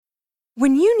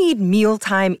When you need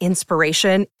mealtime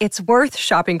inspiration, it's worth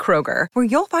shopping Kroger, where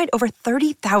you'll find over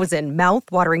 30,000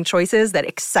 mouth-watering choices that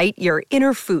excite your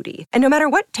inner foodie. And no matter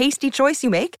what tasty choice you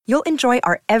make, you'll enjoy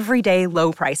our everyday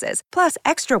low prices, plus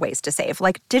extra ways to save,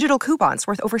 like digital coupons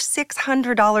worth over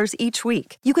 $600 each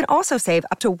week. You can also save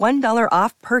up to $1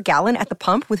 off per gallon at the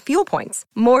pump with fuel points.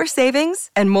 More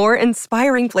savings and more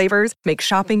inspiring flavors make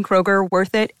shopping Kroger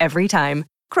worth it every time.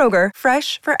 Kroger,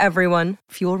 fresh for everyone.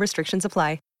 Fuel restrictions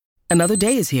apply. Another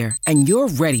day is here, and you're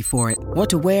ready for it. What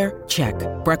to wear? Check.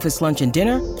 Breakfast, lunch, and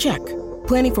dinner? Check.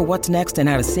 Planning for what's next and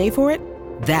how to save for it?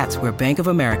 That's where Bank of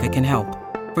America can help.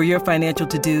 For your financial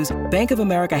to-dos, Bank of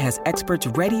America has experts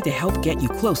ready to help get you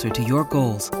closer to your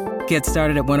goals. Get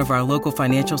started at one of our local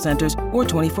financial centers or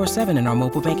 24/7 in our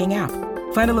mobile banking app.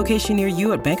 Find a location near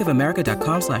you at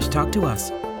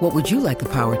bankofamerica.com/talktous. What would you like the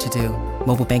power to do?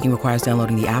 Mobile banking requires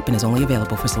downloading the app and is only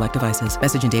available for select devices.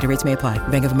 Message and data rates may apply.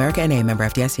 Bank of America N.A., member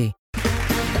FDIC.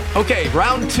 Okay,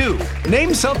 round two.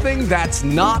 Name something that's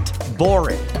not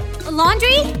boring. A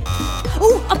laundry?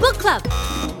 Ooh, a book club.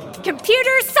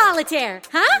 Computer solitaire,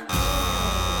 huh?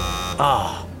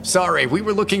 Ah, sorry, we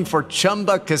were looking for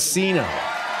Chumba Casino.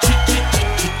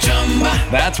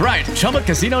 That's right,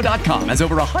 ChumbaCasino.com has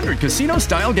over 100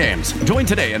 casino-style games. Join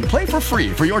today and play for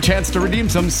free for your chance to redeem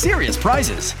some serious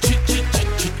prizes.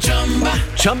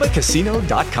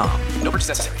 ChumbaCasino.com. No purchase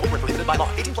necessary. Void where prohibited by law.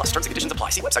 18+ terms and conditions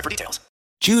apply. See website for details.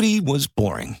 Judy was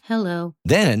boring. Hello.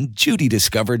 Then Judy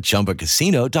discovered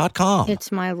ChumbaCasino.com.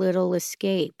 It's my little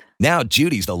escape. Now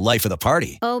Judy's the life of the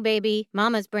party. Oh, baby,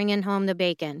 mama's bringing home the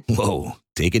bacon. Whoa,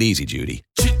 take it easy, Judy.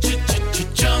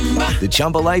 The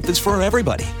Chumba life is for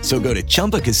everybody. So go to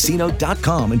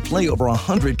ChumbaCasino.com and play over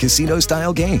 100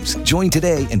 casino-style games. Join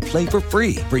today and play for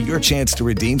free for your chance to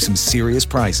redeem some serious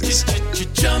prizes.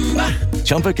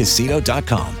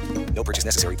 ChumbaCasino.com. No purchase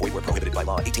necessary. Void where prohibited by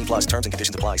law. 18+ terms and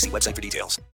conditions apply. See website for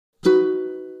details.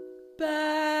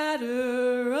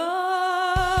 Better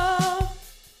off.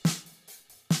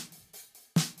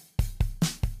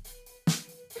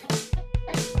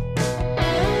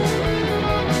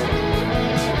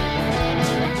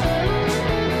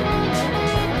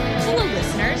 Hello,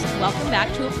 listeners. Welcome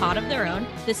back to A Pod of Their Own.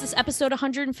 This is episode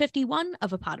 151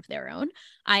 of A Pod of Their Own.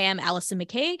 I am Allison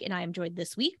McCaig, and I am joined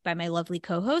this week by my lovely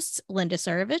co-hosts, Linda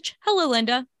Surovich. Hello,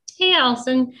 Linda. Hey,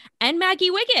 Allison. And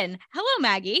Maggie Wiggin. Hello,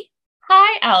 Maggie.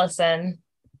 Hi, Allison.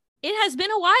 It has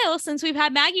been a while since we've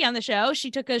had Maggie on the show.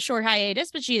 She took a short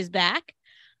hiatus, but she is back.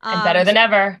 And better than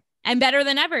ever. And better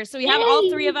than ever. So we have all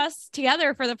three of us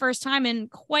together for the first time in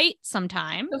quite some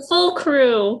time. The full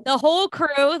crew. The whole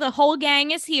crew, the whole gang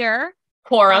is here.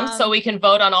 Quorum, so we can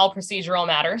vote on all procedural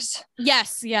matters.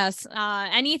 Yes.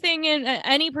 Anything in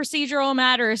any procedural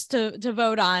matters to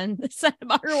vote on, send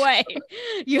them our way.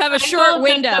 You have a short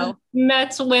window.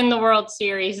 Mets win the World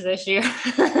Series this year.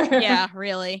 Yeah,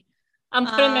 really. I'm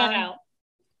putting that out.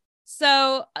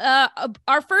 So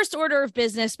our first order of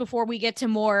business before we get to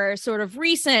more sort of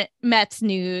recent Mets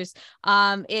news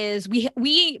is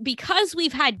we because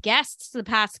we've had guests the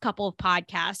past couple of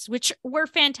podcasts, which were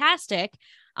fantastic.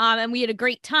 And we had a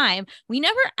great time. We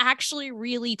never actually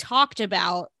really talked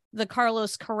about the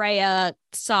Carlos Correa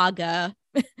saga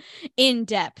in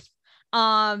depth.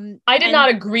 I did not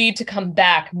agree to come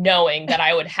back knowing that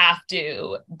I would have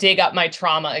to dig up my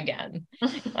trauma again.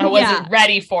 I wasn't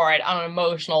ready for it on an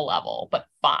emotional level, but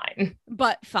fine. We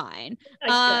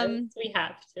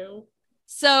have to.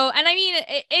 So, and I mean,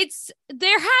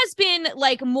 there has been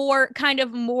like more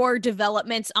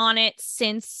developments on it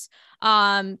since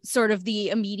sort of the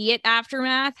immediate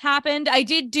aftermath happened. I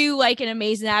did do like an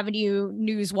Amazing Avenue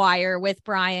Newswire with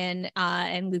Brian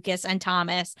and Lucas and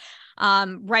Thomas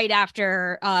right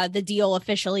after the deal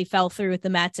officially fell through with the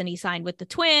Mets and he signed with the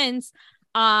Twins.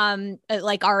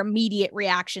 Like our immediate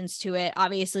reactions to it.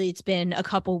 Obviously, it's been a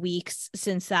couple weeks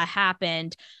since that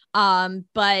happened.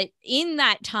 But in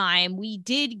that time, we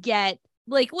did get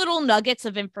like little nuggets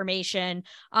of information.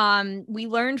 We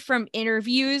learned from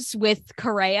interviews with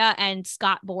Correa and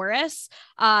Scott Boras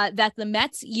that the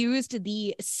Mets used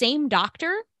the same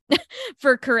doctor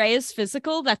for Correa's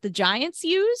physical that the Giants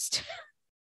used.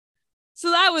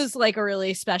 So that was like a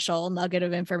really special nugget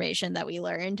of information that we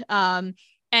learned.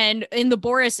 And in the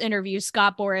Boras interview,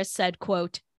 Scott Boras said,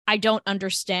 quote, "I don't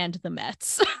understand the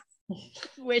Mets,"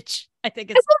 which I think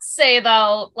is. I will say,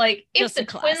 though, like if the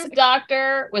Twins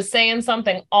doctor was saying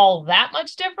something all that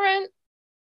much different,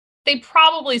 they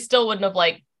probably still wouldn't have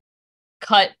like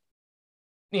cut,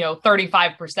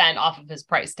 35% off of his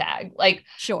price tag. Like,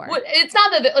 sure. It's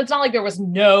not like there was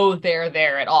no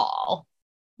there at all.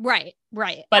 Right.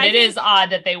 But it is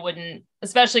odd that they wouldn't,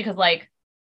 especially because like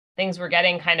things were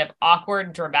getting kind of awkward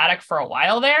and dramatic for a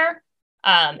while there.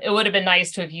 It would have been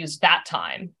nice to have used that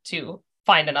time to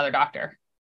find another doctor.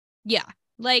 Yeah.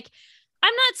 Like,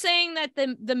 I'm not saying that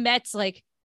the Mets like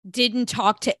didn't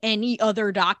talk to any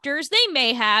other doctors. They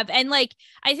may have. And like,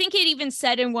 I think it even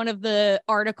said in one of the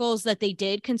articles that they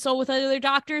did consult with other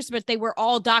doctors, but they were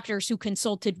all doctors who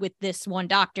consulted with this one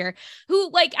doctor who,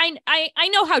 like, I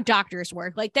know how doctors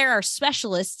work. Like, there are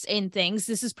specialists in things.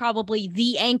 This is probably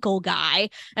the ankle guy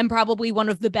and probably one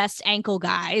of the best ankle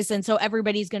guys. And so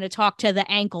everybody's going to talk to the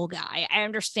ankle guy. I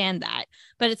understand that,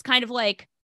 but it's kind of like,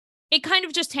 it kind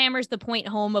of just hammers the point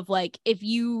home of like, if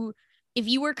you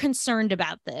were concerned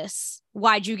about this,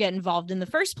 why'd you get involved in the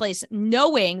first place,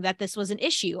 knowing that this was an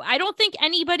issue? I don't think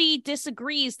anybody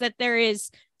disagrees that there is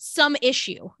some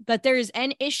issue, that there is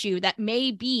an issue that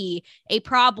may be a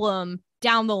problem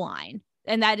down the line.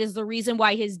 And that is the reason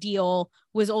why his deal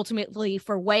was ultimately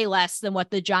for way less than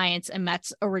what the Giants and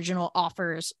Mets original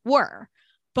offers were.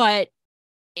 But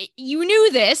you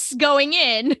knew this going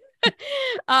in.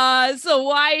 So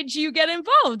why'd you get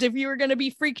involved if you were going to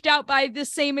be freaked out by the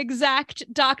same exact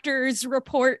doctor's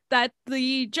report that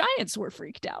the Giants were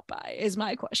freaked out by, is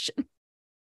my question.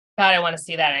 God, I want to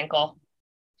see that ankle.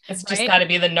 It's just got to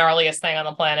be the gnarliest thing on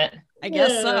the planet. I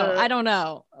guess so. I don't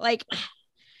know. Like,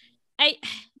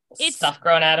 it's stuff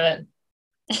growing out of it.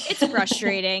 It's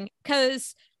frustrating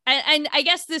because, and I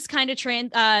guess this kind of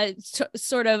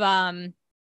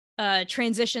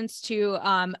transitions to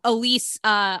Elise,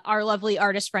 our lovely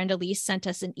artist friend Elise sent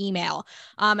us an email,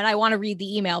 and I want to read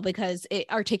the email because it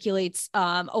articulates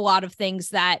a lot of things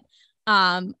that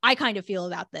I kind of feel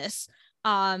about this.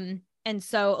 And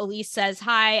so Elise says,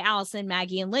 "Hi, Allison,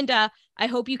 Maggie, and Linda. I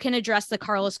hope you can address the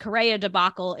Carlos Correa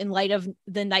debacle in light of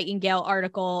the Nightingale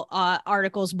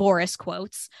article's Boris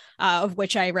quotes, of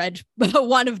which I read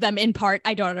one of them in part.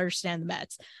 I don't understand the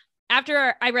Mets.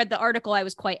 After I read the article, I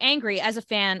was quite angry. As a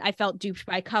fan, I felt duped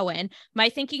by Cohen. My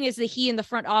thinking is that he and the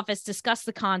front office discussed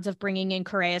the cons of bringing in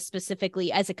Correa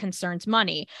specifically as it concerns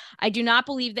money. I do not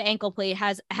believe the ankle plate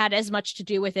has had as much to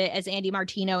do with it as Andy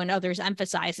Martino and others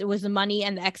emphasize. It was the money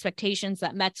and the expectations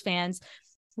that Mets fans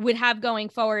would have going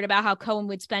forward about how Cohen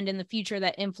would spend in the future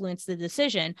that influenced the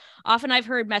decision. Often I've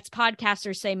heard Mets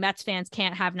podcasters say Mets fans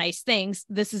can't have nice things.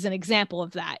 This is an example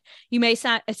of that. You may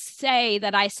say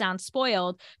that I sound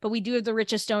spoiled, but we do have the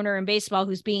richest owner in baseball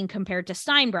who's being compared to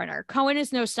Steinbrenner. Cohen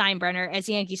is no Steinbrenner, as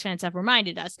Yankees fans have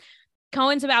reminded us.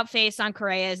 Cohen's about face on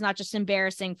Correa is not just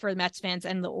embarrassing for the Mets fans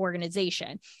and the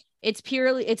organization. It's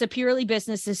a purely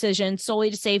business decision solely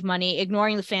to save money,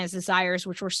 ignoring the fans' desires,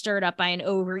 which were stirred up by an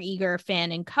overeager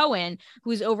fan in Cohen,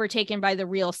 who was overtaken by the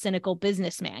real cynical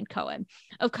businessman Cohen.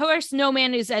 Of course, no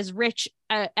man is as rich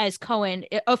as Cohen.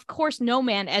 Of course, no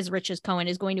man as rich as Cohen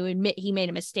is going to admit he made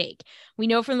a mistake. We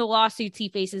know from the lawsuits he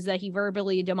faces that he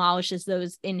verbally demolishes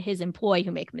those in his employ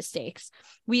who make mistakes.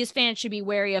 We as fans should be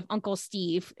wary of Uncle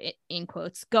Steve, in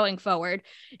quotes, going forward.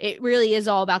 It really is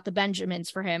all about the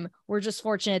Benjamins for him. We're just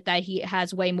fortunate that he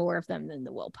has way more of them than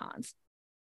the Wilpons.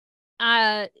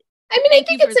 I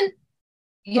think it's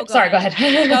sorry, go ahead.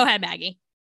 Go ahead, Maggie.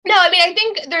 No, I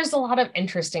think there's a lot of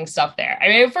interesting stuff there.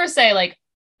 I would first say, like,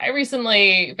 I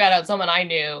recently found out someone I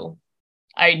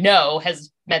know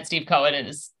has met Steve Cohen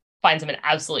and finds him an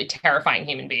absolutely terrifying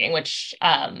human being, which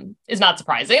is not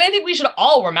surprising. And I think we should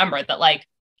all remember that, like,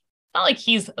 it's not like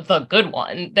he's the good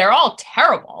one. They're all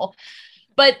terrible.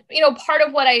 But, part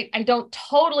of what I don't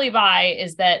totally buy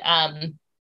is that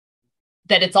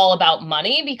that it's all about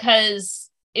money, because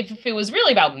if it was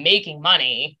really about making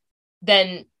money,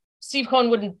 then Steve Cohen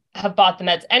wouldn't have bought the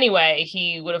Mets anyway.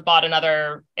 He would have bought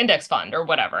another index fund or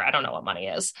whatever. I don't know what money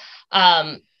is.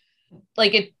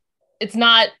 It's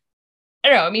not, I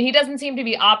don't know. He doesn't seem to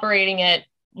be operating it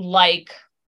like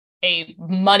a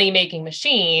money-making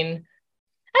machine.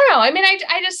 I don't know.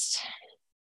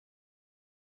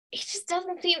 He just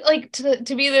doesn't seem like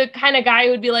to be the kind of guy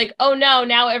who would be like, oh no,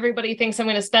 now everybody thinks I'm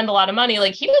going to spend a lot of money.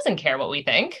 Like, he doesn't care what we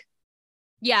think.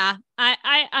 Yeah,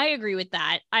 I agree with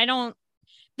that. I don't.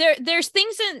 There's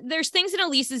things in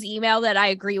Elise's email that I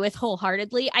agree with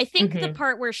wholeheartedly. I think the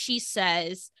part where she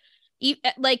says,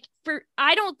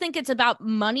 I don't think it's about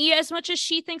money as much as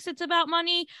she thinks it's about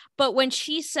money. But when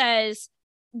she says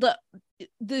the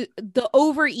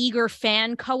overeager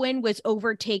fan Cohen was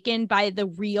overtaken by the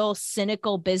real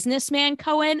cynical businessman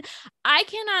Cohen, I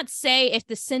cannot say if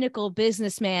the cynical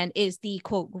businessman is the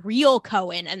quote real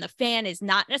Cohen and the fan is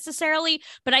not necessarily,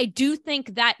 but I do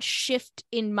think that shift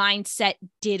in mindset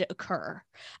did occur.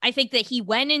 I think that he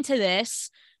went into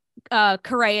this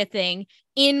Correa thing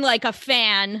in like a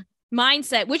fan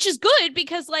mindset, which is good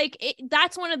because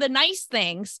that's one of the nice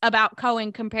things about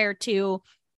Cohen compared to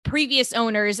previous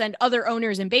owners and other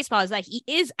owners in baseball is that he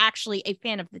is actually a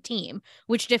fan of the team,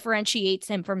 which differentiates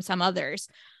him from some others.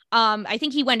 I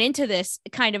think he went into this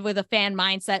kind of with a fan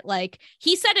mindset. Like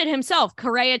he said it himself,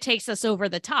 Correa takes us over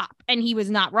the top. And he was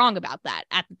not wrong about that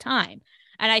at the time.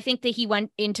 And I think that he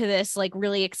went into this like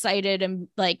really excited and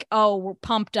like, oh, we're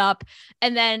pumped up.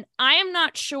 And then I am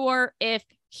not sure if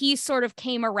he sort of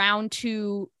came around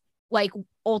to like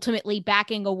ultimately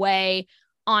backing away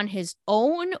on his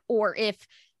own, or if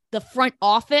the front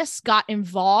office got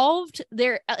involved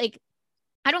there. Like,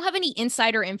 I don't have any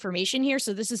insider information here,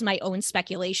 so this is my own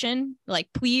speculation. Like,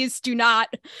 please do not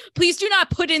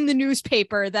put in the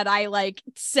newspaper that I like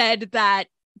said that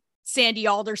Sandy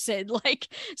Alderson like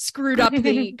screwed up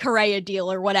the Correa deal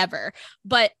or whatever.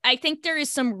 But I think there is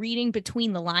some reading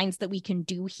between the lines that we can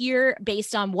do here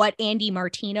based on what Andy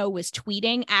Martino was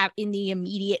tweeting in the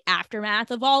immediate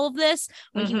aftermath of all of this,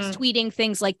 when he was tweeting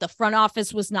things like the front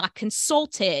office was not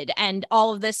consulted and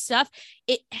all of this stuff.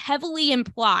 It heavily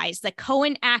implies that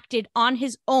Cohen acted on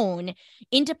his own,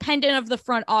 independent of the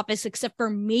front office, except for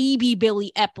maybe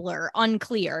Billy Epler,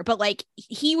 unclear. But like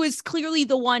he was clearly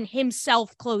the one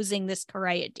himself closing this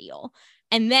Correa deal.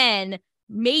 And then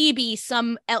maybe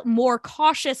some more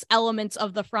cautious elements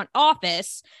of the front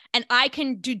office, and I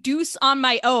can deduce on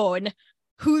my own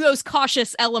who those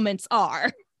cautious elements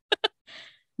are,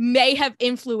 may have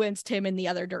influenced him in the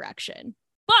other direction.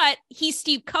 But he's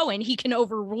Steve Cohen. He can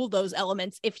overrule those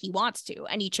elements if he wants to,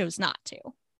 and he chose not to.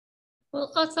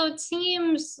 Well, also it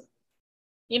seems,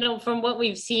 from what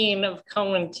we've seen of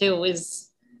Cohen too, is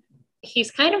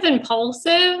he's kind of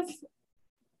impulsive.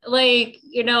 Like,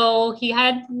 he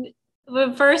had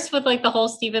first with like the whole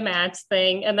Steven Matz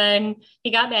thing, and then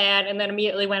he got mad and then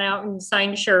immediately went out and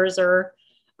signed Scherzer.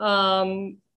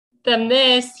 Then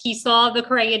he saw the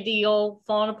Correa deal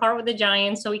falling apart with the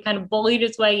Giants, so he kind of bullied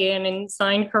his way in and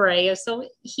signed Correa. So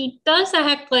he does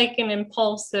act like an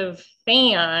impulsive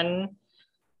fan.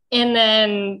 And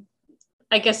then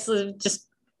I guess just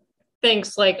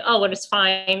thinks like, oh, it's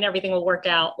fine. Everything will work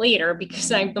out later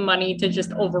because I have the money to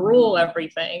just overrule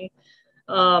everything.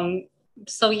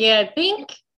 So yeah, I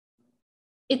think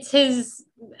it's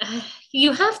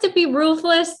you have to be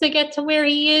ruthless to get to where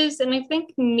he is. And I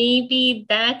think maybe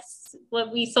that's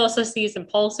what we also see as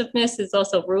impulsiveness is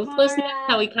also ruthlessness,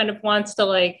 how he kind of wants to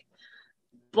like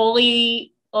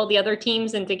bully all the other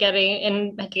teams into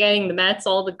getting the Mets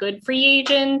all the good free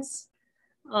agents.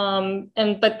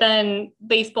 But then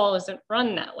baseball isn't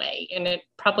run that way, and it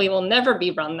probably will never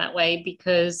be run that way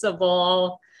because of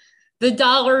all the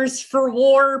dollars for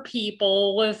war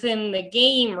people within the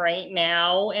game right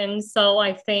now. And so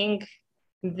I think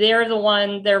their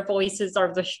voices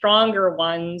are the stronger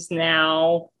ones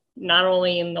now, not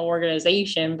only in the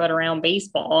organization, but around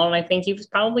baseball. And I think he was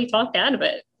probably talked out of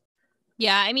it.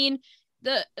 Yeah. I mean,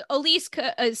 Elise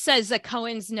says that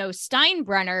Cohen's no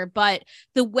Steinbrenner, but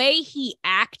the way he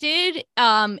acted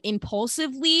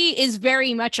impulsively is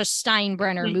very much a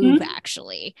Steinbrenner move,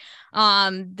 actually.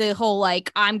 The whole,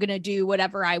 like, I'm going to do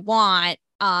whatever I want.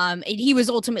 And he was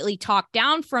ultimately talked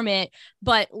down from it,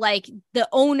 but like the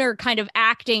owner kind of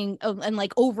acting and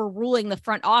like overruling the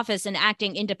front office and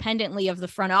acting independently of the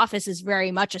front office is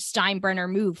very much a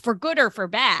Steinbrenner move, for good or for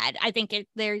bad. I think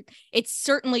it's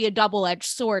certainly a double-edged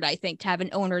sword, I think, to have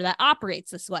an owner that operates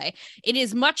this way. It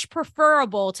is much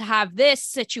preferable to have this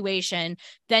situation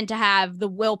than to have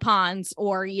the Wilpons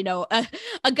or,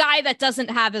 a guy that doesn't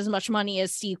have as much money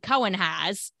as Steve Cohen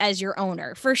has as your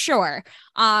owner, for sure.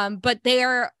 But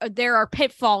there are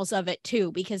pitfalls of it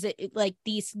too, because it like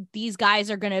these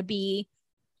guys are going to be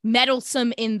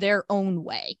meddlesome in their own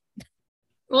way.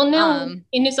 Well, no,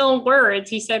 in his own words,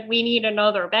 he said, we need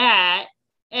another bat.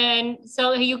 And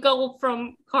so you go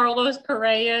from Carlos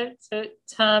Correa to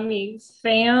Tommy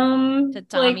Pham.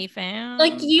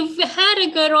 Like you've had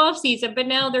a good offseason, but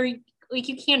now they're like,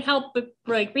 you can't help but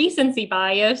like recency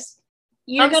bias.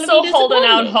 I'm still holding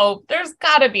out hope. There's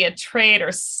got to be a trade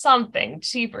or something.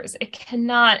 Jeepers. It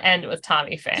cannot end with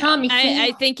Tommy Pham.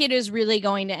 I think it is really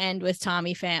going to end with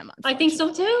Tommy Pham. I think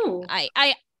so too.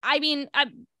 I mean,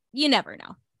 you never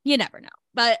know.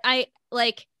 But I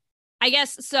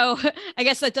guess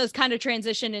that does kind of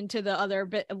transition into the other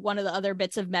bit, one of the other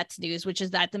bits of Mets news, which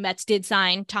is that the Mets did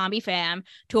sign Tommy Pham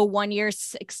to a 1-year,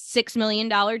 $6 million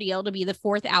deal to be the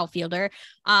fourth outfielder.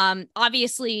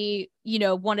 Obviously,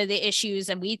 one of the issues,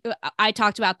 and I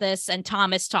talked about this and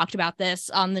Thomas talked about this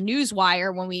on the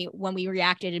Newswire when we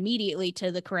reacted immediately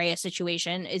to the Correa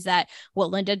situation, is that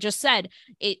what Linda just said,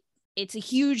 it's a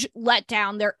huge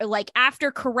letdown. There, like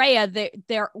after Correa,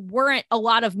 there weren't a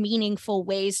lot of meaningful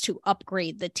ways to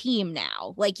upgrade the team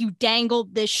now. Like you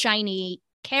dangled this shiny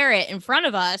carrot in front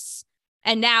of us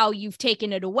and now you've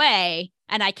taken it away,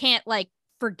 and I can't like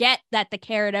forget that the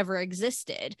carrot ever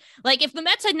existed. Like if the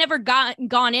Mets had never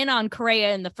gone in on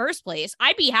Correa in the first place,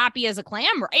 I'd be happy as a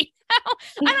clam right now.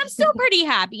 And I'm still pretty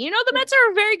happy. You know, the Mets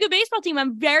are a very good baseball team.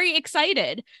 I'm very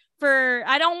excited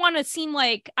I don't want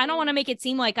to make it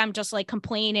seem like I'm just like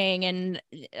complaining and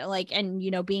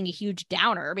you know, being a huge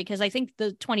downer, because I think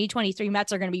the 2023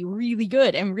 Mets are going to be really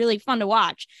good and really fun to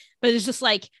watch. But it's just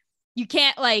like, I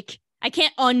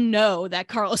can't unknow that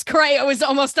Carlos Correa was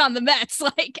almost on the Mets.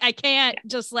 Like, I can't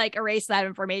just like erase that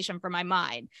information from my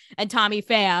mind. And Tommy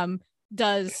Pham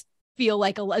does feel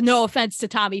like no offense to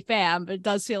Tommy Pham, but it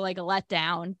does feel like a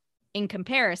letdown in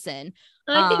comparison.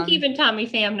 I think even Tommy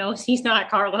Pham knows he's not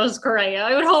Carlos Correa.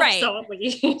 I would hope so, at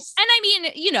least. And I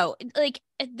mean, you know, like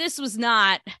this was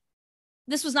not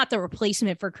the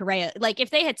replacement for Correa. Like if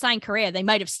they had signed Correa, they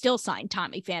might have still signed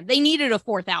Tommy Pham. They needed a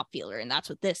fourth outfielder, and that's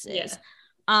what this is.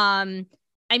 I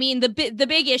mean, the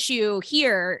big issue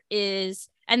here is,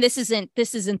 and this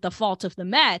isn't the fault of the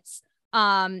Mets,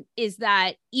 is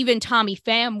that even Tommy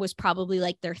Pham was probably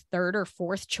like their third or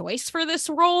fourth choice for this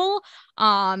role.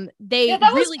 That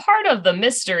was part of the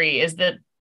mystery, is that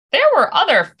there were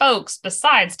other folks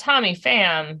besides Tommy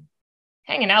Pham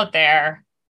hanging out there,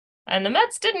 and the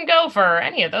Mets didn't go for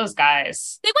any of those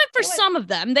guys. They went for some of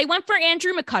them. They went for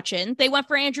Andrew McCutchen. They went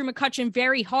for Andrew McCutchen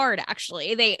very hard,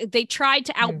 actually. They tried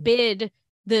to outbid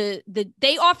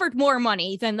they offered more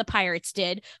money than the Pirates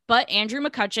did, but Andrew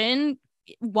McCutchen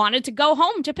wanted to go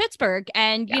home to Pittsburgh,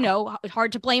 and you know,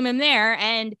 hard to blame him there.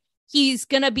 And he's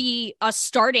gonna be a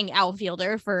starting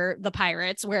outfielder for the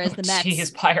Pirates, whereas the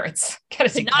Mets Pirates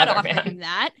did not offer him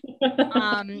that.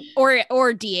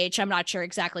 Or DH. I'm not sure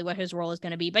exactly what his role is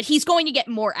going to be, but he's going to get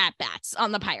more at bats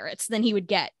on the Pirates than he would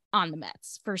get on the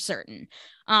Mets for certain.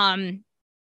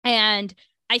 And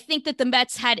I think that the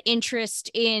Mets had interest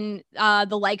in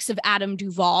the likes of Adam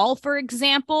Duvall, for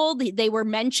example. They were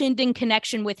mentioned in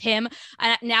connection with him.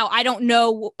 Now, I don't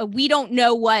know. We don't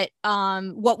know what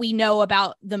we know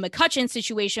about the McCutchen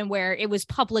situation, where it was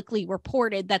publicly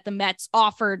reported that the Mets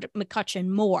offered McCutchen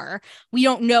more. We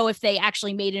don't know if they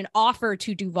actually made an offer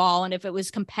to Duvall and if it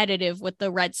was competitive with the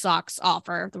Red Sox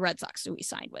offer, the Red Sox who we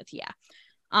signed with.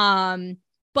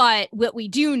 But what we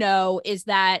do know is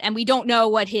that, and we don't know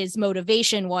what his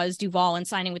motivation was, Duvall, in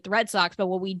signing with the Red Sox, but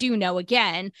what we do know,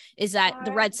 again, is that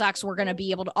the Red Sox were going to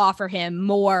be able to offer him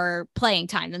more playing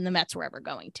time than the Mets were ever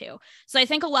going to. So I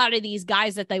think a lot of these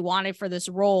guys that they wanted for this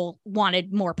role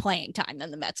wanted more playing time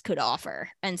than the Mets could offer.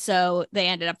 And so they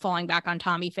ended up falling back on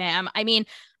Tommy Pham. I mean,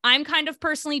 I'm kind of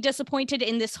personally disappointed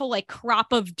in this whole like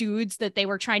crop of dudes that they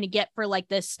were trying to get for like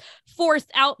this fourth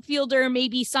outfielder,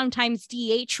 maybe sometimes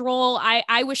DH role.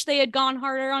 I wish they had gone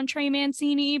harder on Trey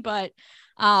Mancini, but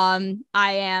I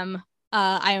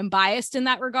am biased in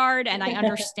that regard. And I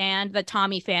understand that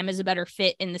Tommy Pham is a better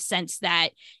fit in the sense that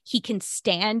he can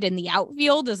stand in the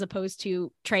outfield, as opposed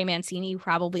to Trey Mancini, who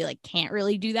probably like can't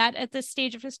really do that at this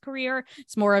stage of his career.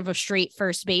 It's more of a straight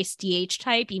first base DH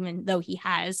type, even though he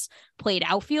has played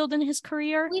outfield in his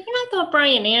career. Even I thought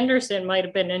Brian Anderson might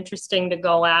have been interesting to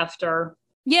go after.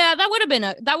 Yeah, that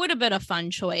would have been a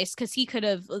fun choice, because he could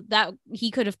have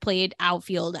played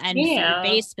outfield and third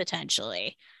base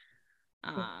potentially.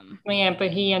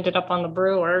 But he ended up on the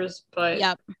Brewers. But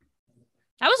yep,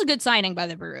 that was a good signing by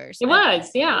the Brewers. It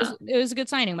was a good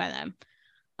signing by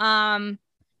them.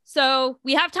 So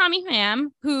we have Tommy Pham,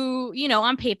 who, you know,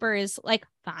 on paper is like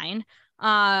fine.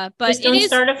 But just don't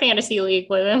start a fantasy league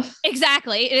with him.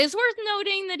 Exactly. It is worth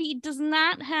noting that he does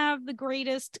not have the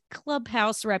greatest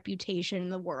clubhouse reputation in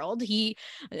the world.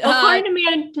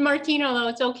 According to Martino, though,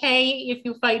 it's okay if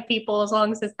you fight people as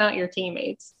long as it's not your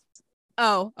teammates.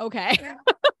 Oh, okay.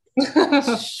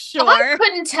 Sure. I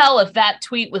couldn't tell if that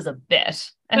tweet was a bit.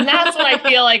 And that's when I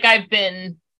feel like I've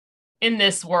been in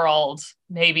this world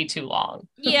maybe too long.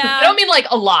 Yeah. I don't mean like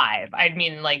alive. I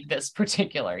mean like this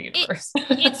particular universe.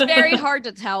 It's very hard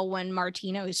to tell when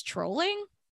Martino is trolling.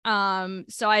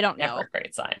 So I don't know. Never a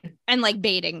great sign. And like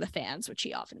baiting the fans, which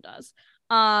he often does.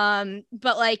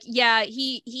 But like, yeah,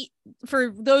 he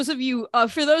for those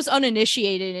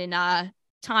uninitiated in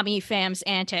Tommy Pham's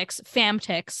antics,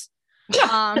 Phamtics.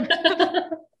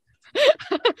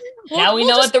 Now we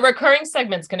know what the recurring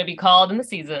segment's going to be called in the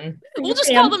season. We'll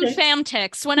just call them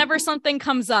Phamtics whenever something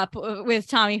comes up with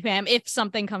Tommy Pham. If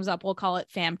something comes up, we'll call it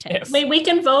Phamtics. Wait, we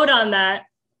can vote on that.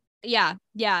 Yeah.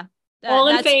 All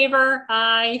in favor?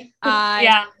 Aye.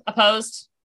 Yeah. Opposed?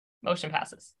 Motion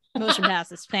passes.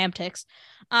 Phamtics.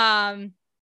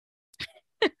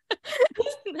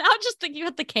 Now just thinking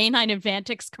about the Canine and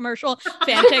Vantix commercial,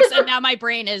 Phamtics, and now my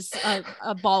brain is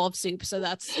a ball of soup, so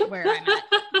that's where I'm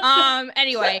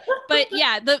Anyway, but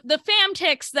yeah, the Pham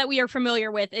ticks that we are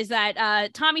familiar with is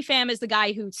that Tommy Pham is the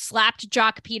guy who slapped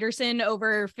Jock Peterson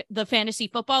over the Fantasy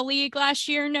Football League last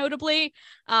year, notably.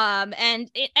 And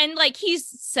like he's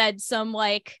said some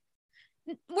like,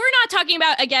 we're not talking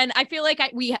about, again, I feel like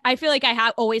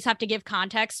I always have to give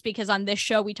context because on this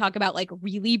show we talk about like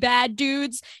really bad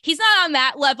dudes. He's not on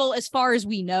that level as far as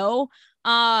we know.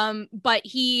 But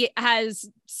he has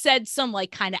said some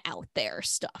like kind of out there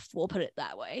stuff. We'll put it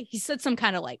that way. He said some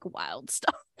kind of like wild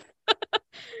stuff.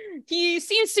 He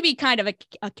seems to be kind of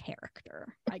a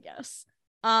character, I guess.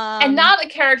 And not a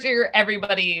character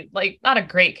everybody like, not a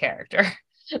great character.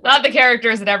 Not the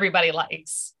characters that everybody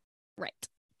likes. Right.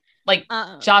 Like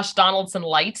Josh Donaldson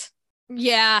light.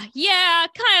 Yeah,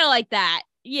 kind of like that.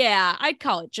 Yeah, I'd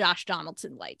call it Josh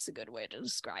Donaldson light's a good way to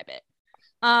describe it.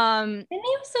 Didn't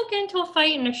he also get into a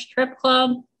fight in a strip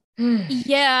club?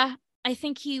 Yeah, I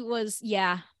think he was.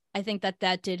 Yeah, I think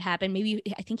that did happen. Maybe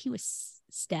I think he was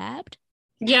stabbed.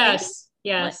 Yes.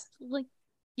 Like,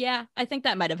 yeah, I think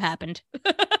that might have happened.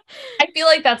 I feel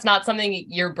like that's not something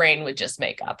your brain would just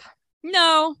make up.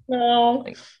 No.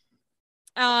 Like,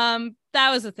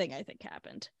 that was the thing I think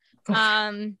happened.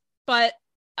 But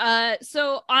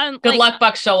so on. Good luck,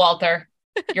 Buck Showalter.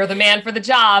 You're the man for the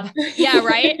job. Yeah,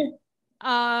 right.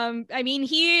 I mean,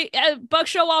 Buck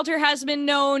Showalter has been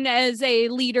known as a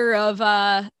leader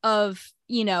of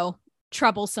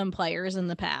troublesome players in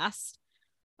the past.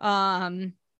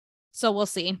 So we'll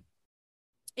see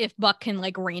if Buck can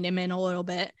like rein him in a little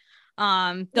bit.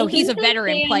 Though he's a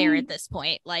veteran player at this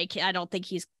point. Like, I don't think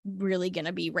he's really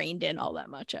gonna be reined in all that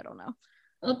much. I don't know.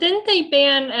 Well, didn't they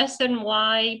ban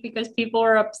SNY because people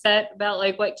were upset about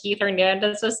like what Keith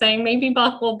Hernandez was saying? Maybe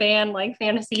Buck will ban like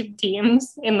fantasy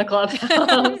teams in the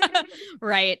clubhouse.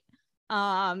 Right.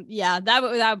 Yeah, that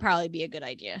would probably be a good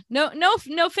idea. No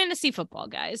fantasy football,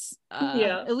 guys.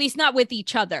 Yeah. At least not with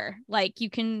each other. Like,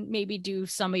 you can maybe do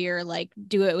some of your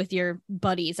do it with your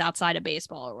buddies outside of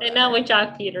baseball or whatever. And not with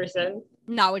Jock Peterson.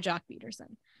 Not with Jock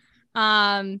Peterson.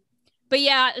 But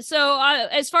yeah, so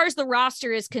as far as the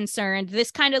roster is concerned,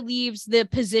 this kind of leaves the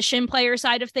position player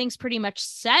side of things pretty much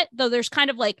set, though there's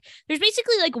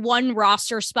basically like one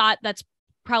roster spot that's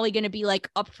probably going to be like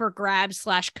up for grabs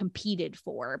 / competed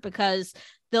for, because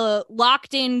the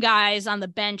locked in guys on the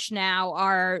bench now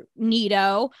are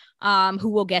Nito, who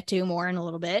we'll get to more in a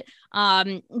little bit,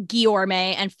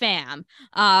 Guillorme and Pham,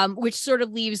 which sort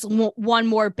of leaves one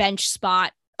more bench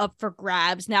spot up for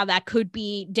grabs. Now that could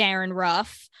be Darren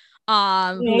Ruff,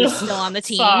 who's still on the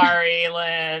team. Sorry,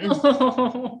 Lynn.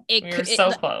 You're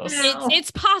so close.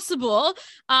 It's possible,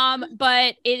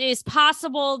 but it is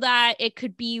possible that it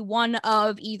could be one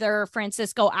of either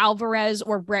Francisco Alvarez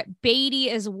or Brett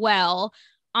Beatty as well.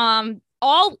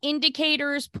 All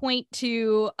indicators point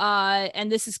to,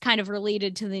 and this is kind of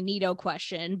related to the Nito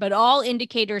question, but all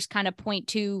indicators kind of point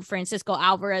to Francisco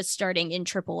Alvarez starting in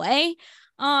AAA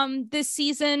this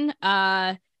season.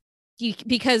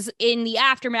 Because in the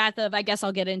aftermath of, I guess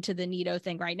I'll get into the Nito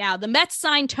thing right now, the Mets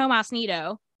signed Tomas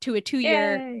Nito to a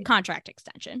 2-year contract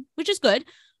extension, which is good.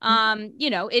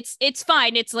 It's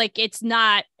fine. It's like, it's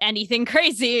not anything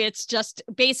crazy. It's just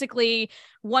basically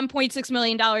 $1.6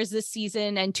 million this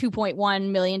season and $2.1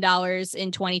 million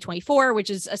in 2024, which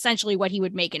is essentially what he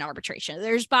would make in arbitration.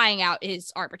 There's buying out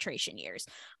his arbitration years,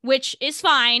 which is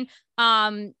fine.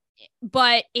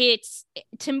 But it's,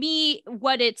 to me,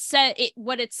 what it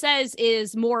says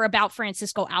is more about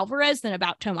Francisco Alvarez than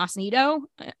about Tomas Nito,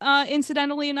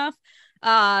 incidentally enough.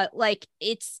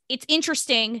 It's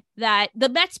interesting that the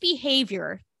Mets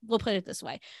behavior, we'll put it this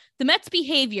way, the Mets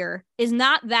behavior is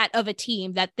not that of a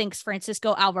team that thinks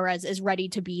Francisco Alvarez is ready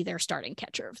to be their starting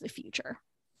catcher of the future.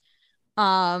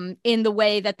 In the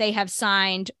way that they have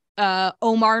signed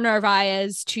Omar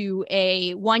Narvaez to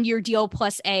a 1-year deal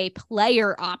plus a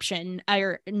player option,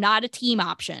 or not a team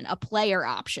option, a player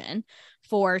option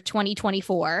for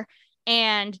 2024.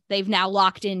 And they've now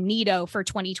locked in Nito for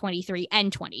 2023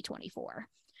 and 2024.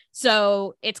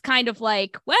 So it's kind of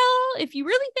like, well, if you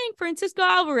really think Francisco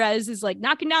Alvarez is like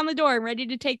knocking down the door and ready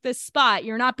to take this spot,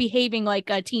 you're not behaving like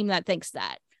a team that thinks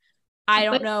that. I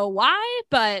don't know why,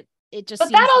 but it just.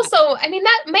 But that also, I mean,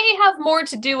 that may have more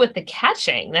to do with the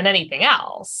catching than anything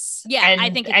else. Yeah, and I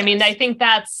think. I think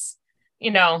that's,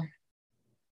 they're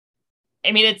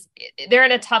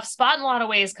in a tough spot in a lot of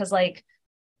ways because like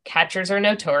catchers are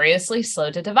notoriously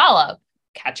slow to develop.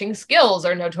 Catching skills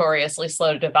are notoriously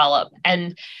slow to develop.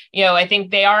 And, I think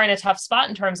they are in a tough spot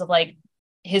in terms of like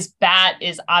his bat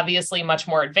is obviously much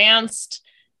more advanced.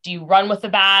 Do you run with the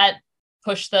bat,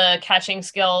 push the catching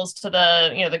skills to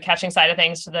the, the catching side of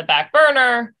things to the back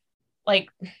burner? Like,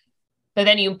 but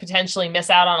then you potentially miss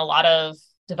out on a lot of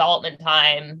development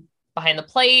time behind the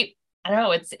plate. I don't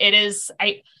know.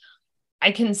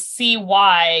 I can see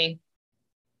why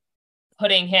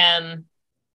putting him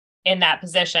in that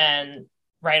position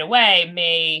right away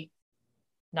may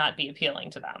not be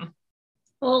appealing to them.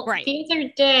 Well, the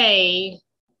other day,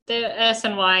 the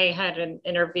SNY had an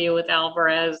interview with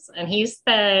Alvarez, and he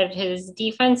said his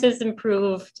defense has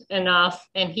improved enough,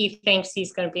 and he thinks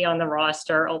he's going to be on the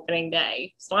roster opening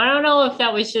day. So I don't know if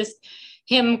that was just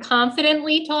him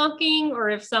confidently talking, or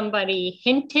if somebody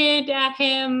hinted at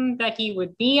him that he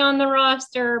would be on the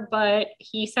roster, but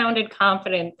he sounded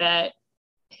confident that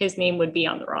his name would be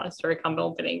on the roster come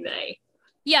opening day.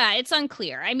 Yeah, it's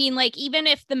unclear. I mean, like, even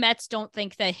if the Mets don't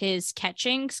think that his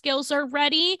catching skills are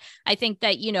ready, I think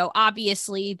that, you know,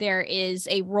 obviously there is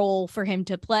a role for him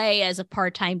to play as a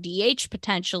part-time DH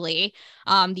potentially,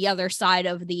 the other side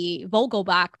of the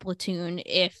Vogelbach platoon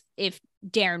if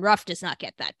Darren Ruff does not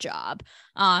get that job.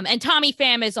 And Tommy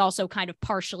Pham is also kind of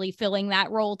partially filling that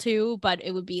role too, but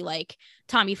it would be like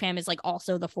Tommy Pham is like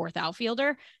also the fourth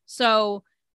outfielder. So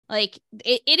like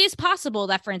it is possible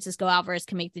that Francisco Alvarez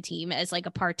can make the team as like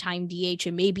a part-time DH,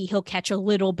 and maybe he'll catch a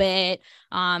little bit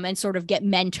and sort of get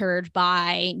mentored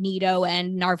by Nido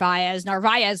and Narvaez.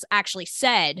 Narvaez actually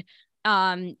said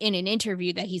in an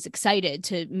interview that he's excited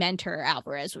to mentor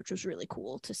Alvarez, which was really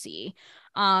cool to see.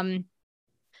 Something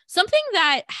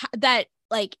that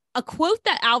like a quote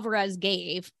that Alvarez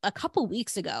gave a couple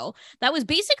weeks ago that was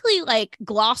basically like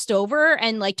glossed over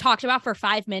and like talked about for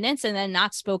 5 minutes and then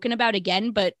not spoken about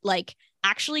again, but like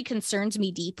actually concerns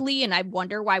me deeply, and I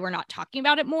wonder why we're not talking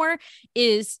about it more,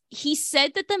 is he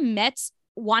said that the Mets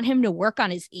want him to work on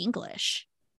his English.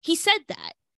 He said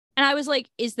that. And I was like,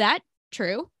 is that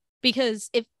true? Because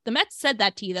if the Mets said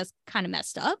that to you, that's kind of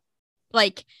messed up.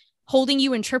 Like holding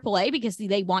you in AAA because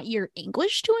they want your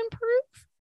English to improve.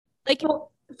 Like,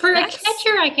 well, for a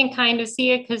catcher, I can kind of see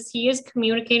it because he is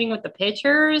communicating with the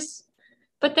pitchers,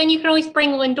 but then you can always bring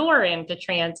Lindor in to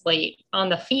translate on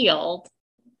the field.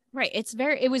 Right.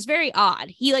 It was very odd.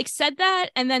 He like said that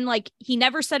and then like he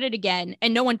never said it again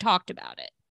and no one talked about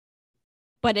it.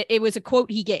 But it was a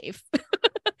quote he gave.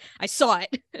 I saw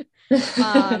it.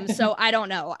 So I don't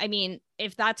know. I mean,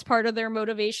 if that's part of their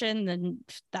motivation, then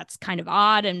that's kind of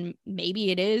odd, and maybe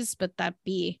it is, but that'd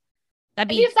be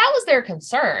if that was their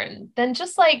concern, then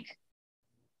just like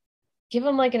give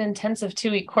him like an intensive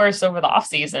 2-week course over the off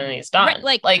season and he's done.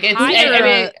 Right, like it's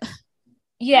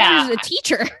yeah, a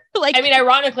teacher. Like, I mean,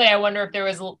 ironically, I wonder if there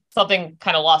was something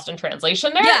kind of lost in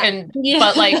translation there.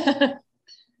 Yeah.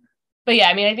 But yeah,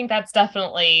 I mean, I think that's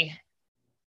definitely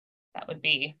that would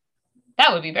be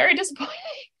very disappointing.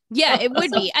 Yeah, it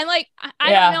would be. And like,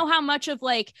 I don't know how much of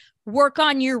like work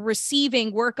on your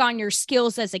receiving, work on your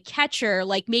skills as a catcher.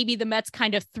 Like maybe the Mets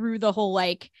kind of threw the whole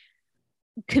like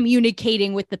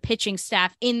communicating with the pitching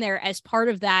staff in there as part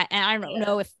of that. And I don't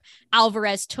know if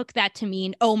Alvarez took that to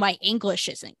mean, oh, my English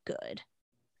isn't good.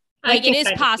 Like it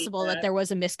is possible that there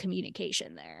was a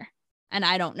miscommunication there. And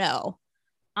I don't know.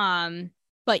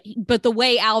 But the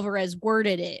way Alvarez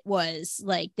worded it was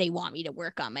like, they want me to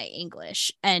work on my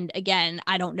English. And again,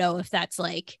 I don't know if that's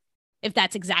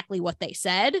exactly what they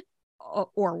said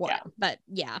or what, but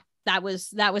yeah, that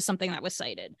was something that was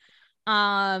cited.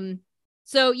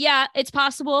 So yeah, it's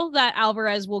possible that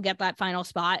Alvarez will get that final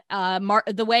spot.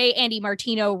 The way Andy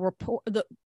Martino's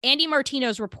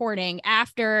reporting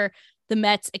after the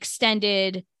Mets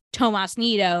extended Tomas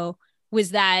Nido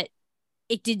was that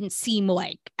it didn't seem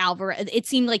like Alvarez. It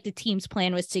seemed like the team's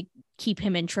plan was to keep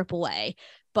him in AAA,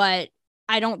 but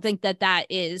I don't think that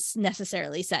is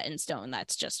necessarily set in stone.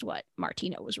 That's just what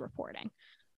Martino was reporting.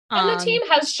 And the team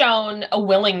has shown a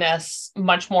willingness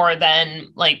much more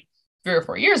than like 3 or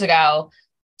 4 years ago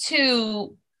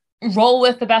to roll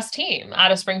with the best team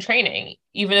out of spring training,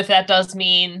 even if that does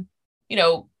mean, you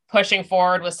know, pushing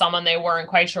forward with someone they weren't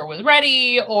quite sure was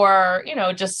ready, or, you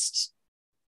know, just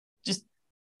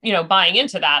you know, buying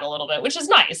into that a little bit, which is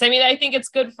nice. I mean, I think it's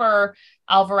good for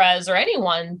Alvarez or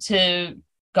anyone to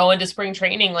go into spring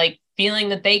training, like feeling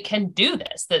that they can do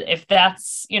this, that if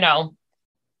that's, you know,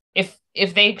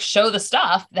 if they show the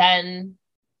stuff, then,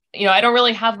 you know, I don't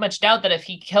really have much doubt that if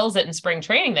he kills it in spring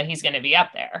training, that he's going to be up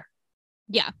there.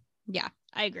 Yeah. Yeah,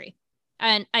 I agree.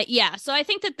 And so I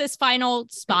think that this final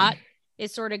spot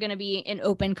is sort of going to be an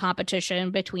open competition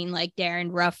between like Darren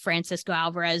Ruff, Francisco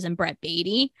Alvarez, and Brett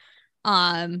Baty.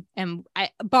 And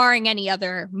barring any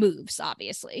other moves,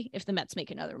 obviously, if the Mets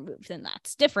make another move, then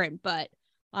that's different. But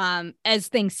as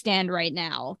things stand right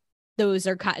now,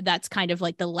 that's kind of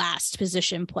like the last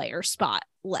position player spot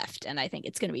left, and I think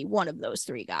it's going to be one of those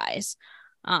 3 guys.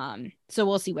 So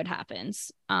we'll see what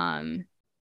happens. I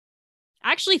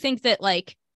actually think that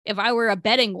like if I were a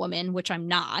betting woman, which I'm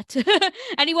not,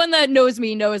 anyone that knows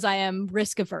me knows I am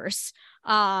risk averse.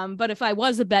 But if I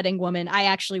was a betting woman, I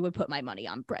actually would put my money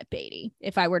on Brett Beatty.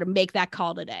 If I were to make that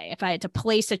call today, if I had to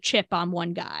place a chip on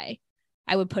one guy,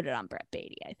 I would put it on Brett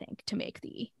Beatty, I think, to make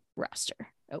the roster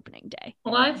opening day.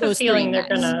 Well, I have a feeling they're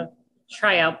going to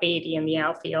try out Beatty in the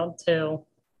outfield too.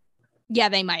 Yeah,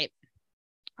 they might.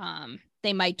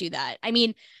 They might do that. I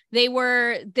mean, they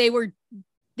were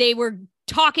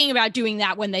talking about doing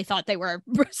that when they thought they were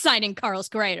signing Carlos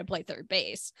Correa to play third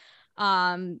base.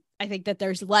 I think that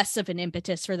there's less of an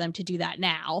impetus for them to do that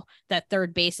now that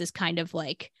third base is kind of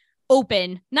like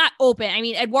not open. I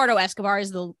mean, Eduardo Escobar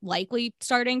is the likely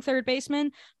starting third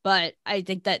baseman, but I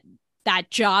think that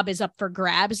job is up for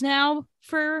grabs now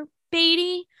for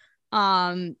Beatty.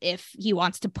 If he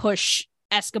wants to push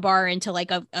Escobar into like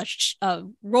a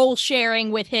role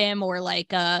sharing with him, or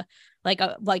like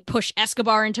push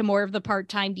Escobar into more of the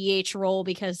part-time DH role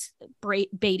because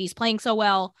Beatty's playing so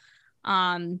well.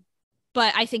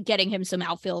 But I think getting him some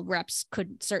outfield reps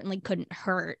couldn't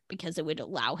hurt because it would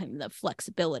allow him the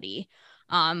flexibility.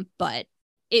 But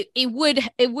it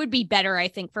would be better, I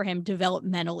think, for him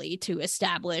developmentally to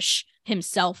establish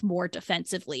himself more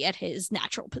defensively at his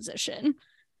natural position,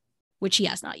 which he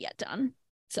has not yet done.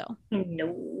 So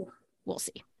no, we'll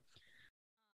see.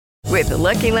 With the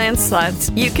Lucky Land Slots,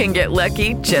 you can get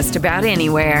lucky just about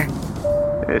anywhere.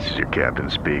 This is your captain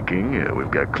speaking. We've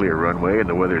got clear runway and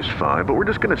the weather's fine, but we're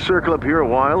just going to circle up here a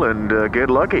while and get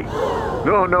lucky.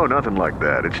 No, nothing like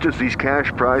that. It's just these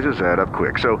cash prizes add up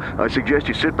quick. So I suggest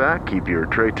you sit back, keep your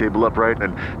tray table upright,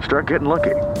 and start getting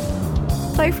lucky.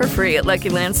 Play for free at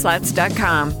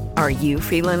LuckyLandSlots.com. Are you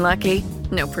feeling lucky?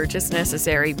 No purchase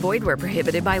necessary. Void where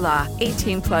prohibited by law.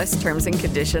 18+ terms and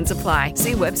conditions apply.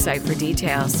 See website for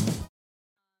details.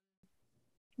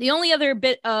 The only other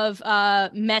bit of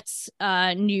Mets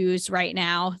news right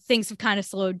now, things have kind of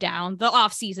slowed down the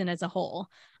offseason as a whole,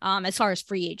 as far as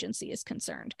free agency is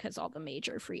concerned, because all the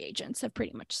major free agents have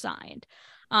pretty much signed.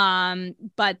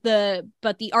 But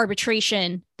the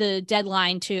arbitration, the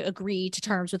deadline to agree to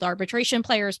terms with arbitration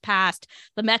players passed.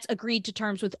 The Mets agreed to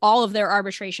terms with all of their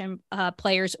arbitration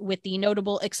players, with the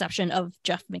notable exception of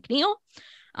Jeff McNeil.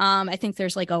 I think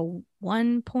there's like a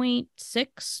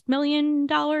 $1.6 million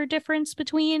difference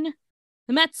between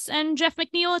the Mets and Jeff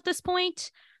McNeil at this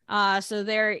point. So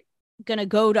they're going to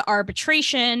go to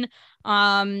arbitration.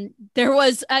 There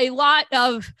was a lot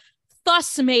of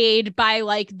fuss made by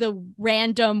like the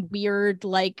random weird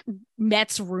like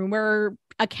Mets rumor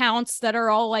accounts that are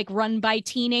all like run by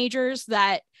teenagers,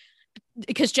 that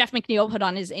because Jeff McNeil put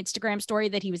on his Instagram story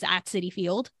that he was at Citi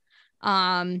Field.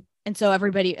 And so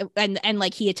everybody, and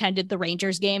like he attended the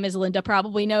Rangers game, as Linda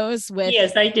probably knows.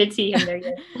 Yes, I did see him there.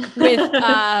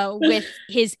 with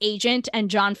his agent and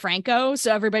John Franco.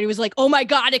 So everybody was like, "Oh my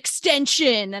God,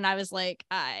 extension!" And I was like,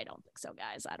 "I don't think so,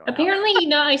 guys. I don't know."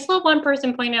 Apparently, I saw one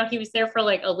person point out he was there for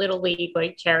like a little league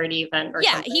like charity event or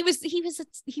something. He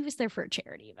was there for a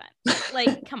charity event.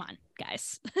 Like, come on,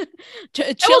 guys,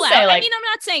 chill out. I mean, I'm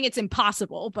not saying it's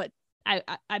impossible, but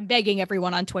I'm begging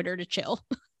everyone on Twitter to chill.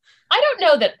 I don't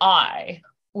know that I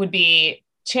would be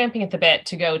champing at the bit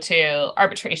to go to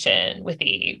arbitration with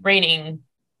the reigning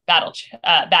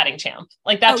batting champ.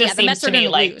 Like that just seems to me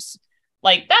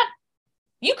like that.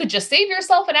 You could just save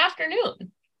yourself an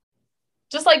afternoon.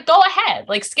 Just like go ahead,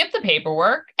 like skip the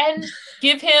paperwork and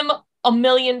give him $1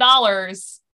 million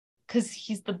because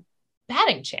he's the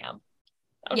batting champ.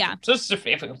 Yeah, just if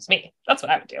it was me, that's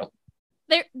what I would do.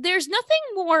 There's nothing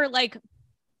more like.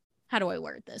 How do I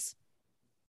word this?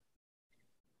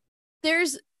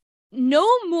 There's no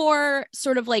more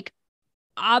sort of like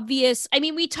obvious. I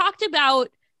mean, we talked about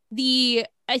I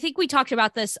think we talked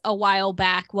about this a while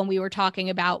back when we were talking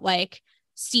about like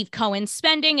Steve Cohen's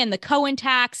spending and the Cohen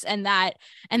tax and that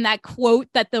quote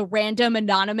that the random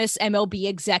anonymous MLB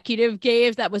executive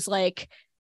gave that was like,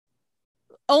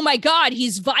 oh my God,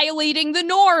 he's violating the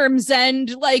norms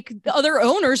and like the other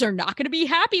owners are not going to be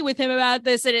happy with him about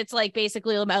this. And it's like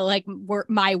basically about like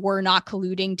we're not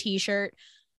colluding t-shirt.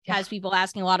 Has people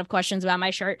asking a lot of questions about my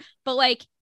shirt, but like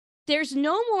there's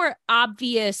no more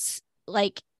obvious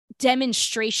like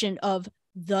demonstration of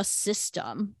the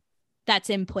system that's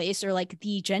in place or like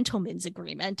the gentleman's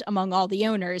agreement among all the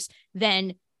owners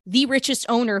than the richest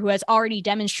owner who has already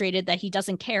demonstrated that he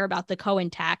doesn't care about the Cohen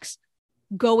tax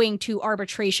going to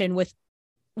arbitration with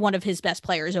one of his best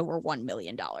players over $1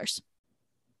 million.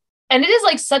 And it is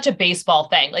like such a baseball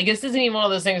thing. Like this isn't even one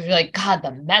of those things where you're like, God,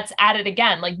 the Mets at it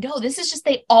again. Like, no, this is just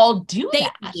they all do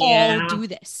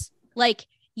this. Like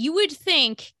you would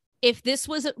think if this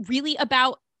was really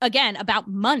about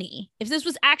money, if this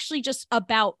was actually just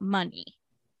about money,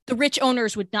 the rich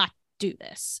owners would not do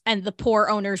this and the poor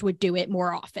owners would do it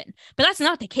more often. But that's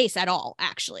not the case at all,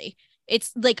 actually.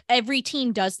 It's like every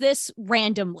team does this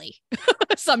randomly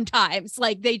sometimes.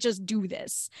 Like they just do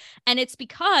this. And it's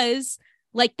because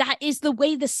like that is the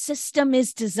way the system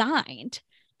is designed.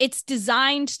 It's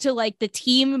designed to like the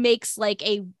team makes like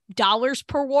a dollars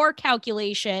per war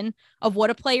calculation of what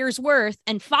a player's worth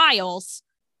and files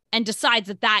and decides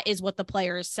that that is what the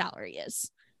player's salary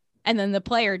is. And then the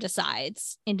player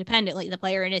decides independently, the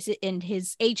player and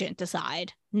his agent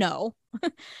decide no.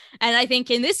 And I think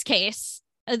in this case,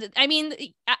 I mean,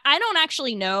 I don't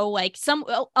actually know, like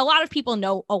a lot of people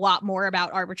know a lot more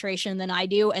about arbitration than I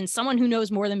do. And someone who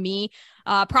knows more than me,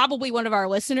 probably one of our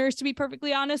listeners, to be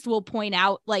perfectly honest, will point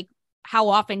out like how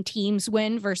often teams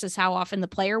win versus how often the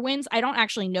player wins. I don't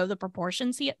actually know the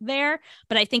proportions there,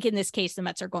 but I think in this case, the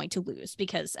Mets are going to lose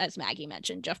because, as Maggie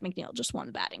mentioned, Jeff McNeil just won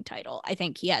the batting title. I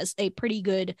think he has a pretty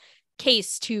good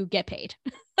case to get paid.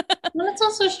 Well, it's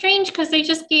also strange because they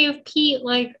just gave Pete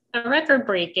like a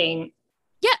record-breaking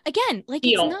like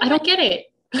deal. it's not, I don't get it.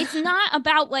 It's not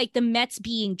about like the Mets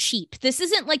being cheap. This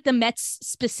isn't like the Mets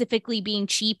specifically being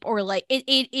cheap or like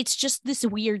it's just this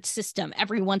weird system.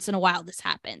 Every once in a while this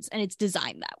happens and it's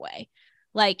designed that way.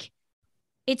 Like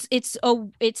it's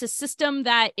a system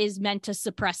that is meant to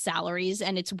suppress salaries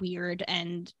and it's weird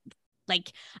and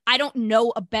like I don't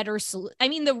know a better I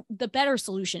mean the better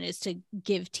solution is to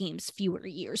give teams fewer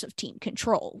years of team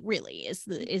control, really is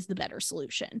the better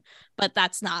solution. But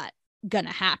that's not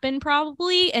gonna happen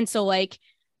probably. And so like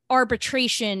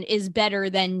arbitration is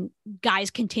better than guys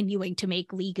continuing to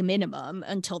make league minimum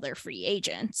until they're free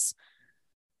agents.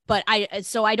 But I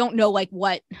don't know like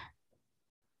what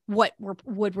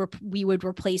we would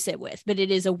replace it with, but it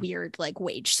is a weird like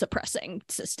wage suppressing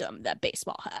system that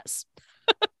baseball has.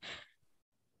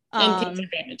 And takes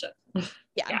advantage of.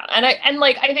 Yeah. And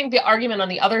I think the argument on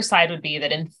the other side would be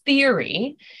that in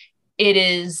theory, it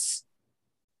is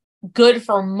good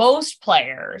for most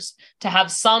players to have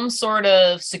some sort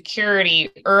of security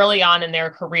early on in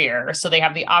their career. So they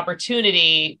have the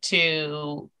opportunity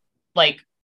to like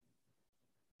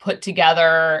put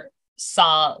together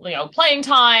some, playing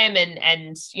time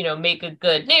and, make a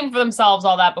good name for themselves,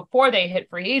 all that before they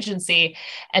hit free agency.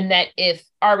 And that if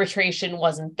arbitration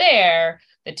wasn't there,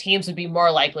 the teams would be more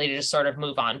likely to just sort of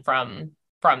move on from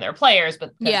their players,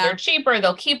 but because they're cheaper,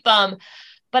 they'll keep them.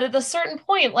 But at a certain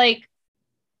point, like,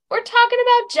 we're talking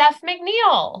about Jeff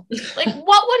McNeil. Like,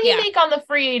 what would he make on the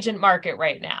free agent market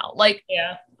right now? Like,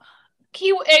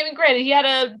 granted, he had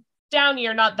a down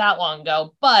year not that long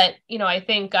ago, but, I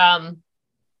think,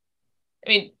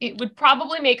 it would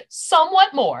probably make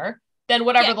somewhat more than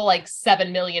whatever the like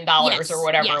 $7 million or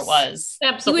whatever it was.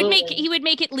 Absolutely. He would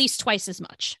make at least twice as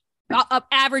much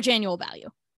average annual value.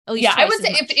 I would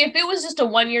say if it was just a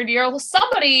 1-year deal,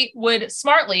 somebody would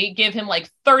smartly give him like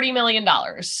 $30 million.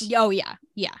 Oh yeah.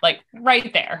 Like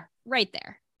right there.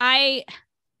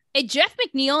 Jeff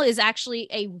McNeil is actually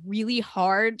a really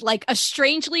hard, like a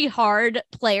strangely hard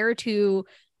player to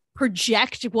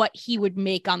project what he would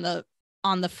make on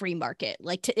the free market.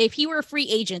 Like if he were a free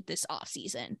agent this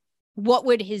offseason, what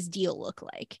would his deal look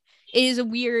like? It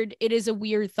is a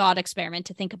weird thought experiment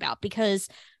to think about because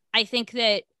I think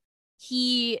that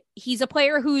he's a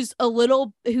player who's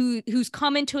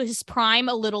come into his prime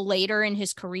a little later in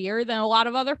his career than a lot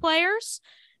of other players.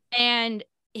 And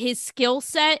his skill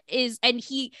set is, and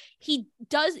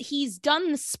he's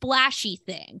done the splashy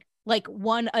thing, like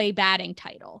won a batting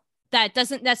title. That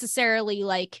doesn't necessarily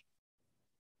like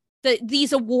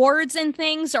these awards and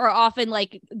things are often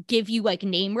like give you like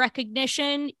name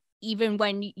recognition, even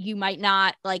when you might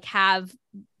not like have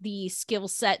the skill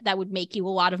set that would make you a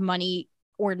lot of money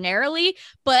ordinarily.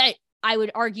 But I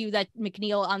would argue that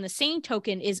McNeil on the same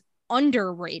token is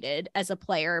underrated as a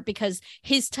player because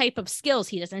his type of skills,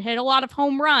 he doesn't hit a lot of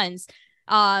home runs.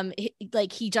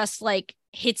 He just like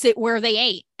hits it where they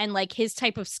ain't. And like his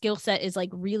type of skill set is like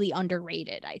really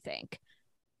underrated. I think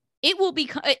it will be,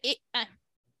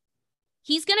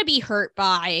 he's going to be hurt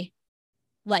by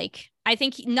like, I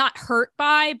think not hurt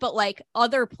by, but like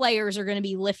other players are going to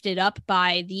be lifted up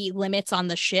by the limits on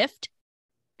the shift.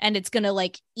 And it's going to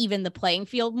like even the playing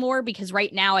field more because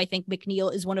right now I think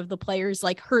McNeil is one of the players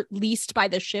like hurt least by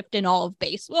the shift in all of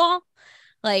baseball.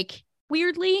 Like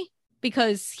weirdly,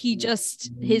 because he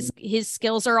just, his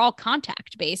skills are all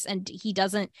contact based and he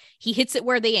hits it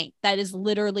where they ain't. That is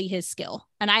literally his skill.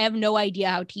 And I have no idea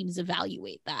how teams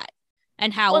evaluate that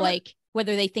and how like,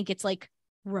 whether they think it's like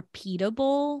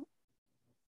repeatable.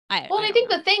 I think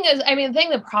the thing is, I mean, the thing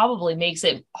that probably makes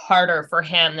it harder for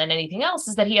him than anything else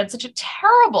is that he had such a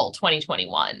terrible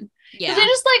 2021. Yeah. Because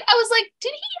I was like,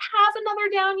 did he have another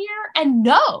down year? And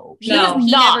no, he has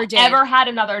he not never did. ever had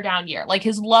another down year. Like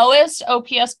his lowest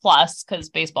OPS plus, because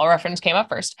Baseball Reference came up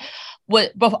first,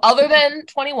 other than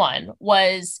 21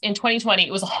 was in 2020.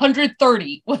 It was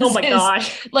 130. Oh my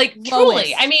gosh! Like Lowest.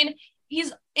 Truly, I mean,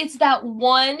 it's that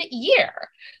 1 year.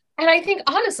 And I think,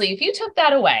 honestly, if you took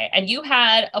that away and you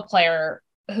had a player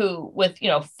who, with,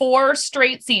 4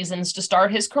 straight seasons to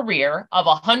start his career of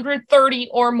 130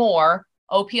 or more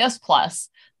OPS plus,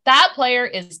 that player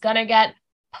is going to get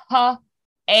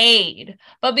paid.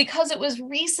 But because it was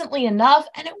recently enough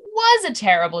and it was a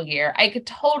terrible year, I could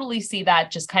totally see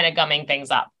that just kind of gumming things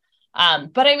up.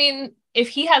 But I mean, if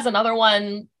he has another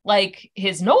one like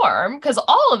his norm, because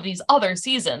all of these other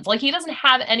seasons, like he doesn't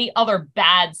have any other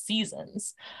bad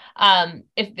seasons.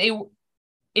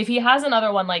 If he has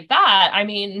another one like that, I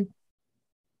mean,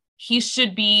 they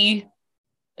should be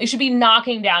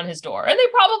knocking down his door, and they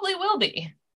probably will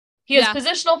be. He has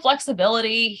positional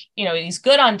flexibility. He's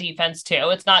good on defense too.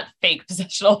 It's not fake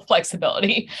positional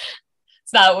flexibility.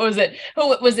 It's not,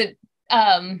 who was it?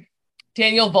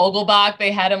 Daniel Vogelbach,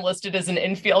 they had him listed as an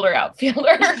infielder,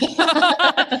 outfielder.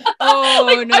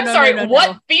 I'm sorry,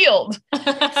 what field?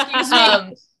 Excuse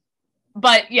me.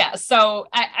 But yeah, so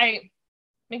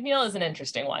McNeil is an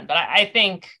interesting one, but I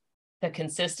think the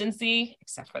consistency,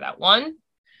 except for that one,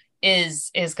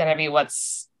 is going to be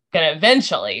what's going to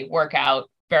eventually work out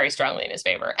very strongly in his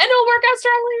favor. And it'll work out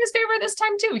strongly in his favor this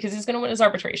time too, because he's going to win his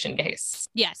arbitration case.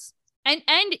 Yes. And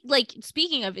like,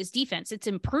 speaking of his defense, it's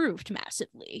improved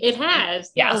massively. It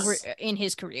has. Over in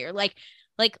his career. Like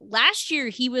last year,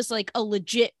 he was like a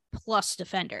legit plus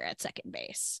defender at second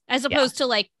base, as opposed to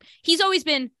like, he's always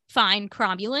been fine,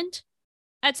 cromulent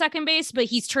at second base, but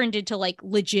he's turned into like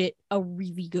legit a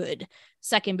really good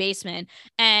second baseman.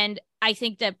 And I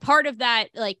think that part of that,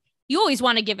 like, you always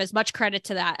want to give as much credit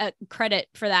to that credit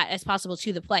for that as possible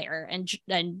to the player. And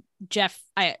Jeff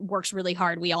works really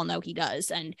hard. We all know he does.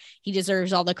 And he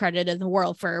deserves all the credit in the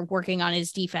world for working on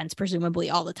his defense, presumably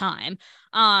all the time.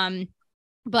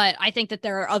 But I think that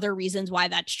there are other reasons why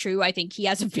that's true. I think he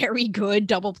has a very good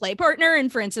double play partner in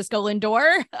Francisco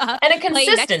Lindor. And a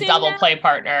consistent double play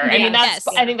partner. I mean,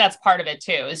 I think that's part of it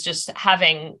too, is just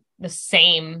having the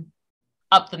same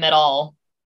up the middle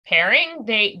pairing.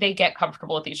 They get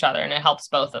comfortable with each other, and it helps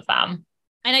both of them.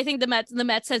 And I think the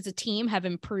Mets as a team have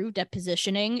improved at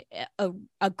positioning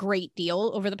a great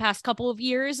deal over the past couple of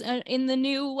years in the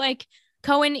new like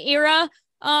Cohen era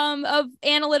of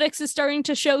analytics is starting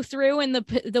to show through in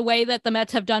the way that the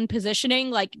Mets have done positioning.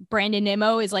 Like Brandon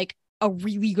Nimmo is like a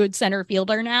really good center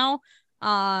fielder now.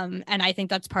 And I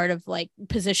think that's part of like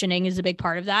positioning is a big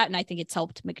part of that. And I think it's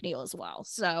helped McNeil as well.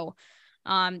 So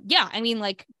I mean,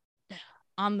 like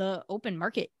on the open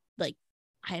market, like,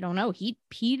 I don't know, he'd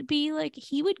be like,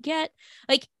 he would get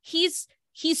like, he's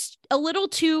a little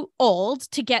too old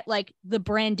to get like the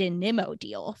Brandon Nimmo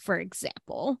deal, for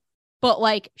example, but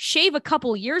like shave a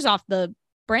couple years off the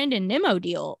Brandon Nimmo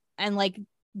deal and like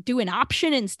do an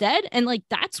option instead. And like,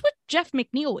 that's what Jeff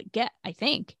McNeil would get, I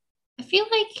think. I feel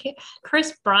like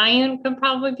Chris Bryant could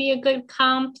probably be a good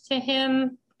comp to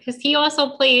him, because he also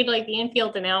played like the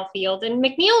infield and outfield, and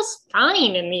McNeil's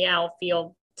fine in the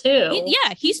outfield too.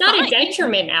 He's not fine. a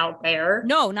detriment out there.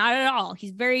 No, not at all.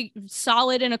 He's very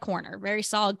solid in a corner, very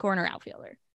solid corner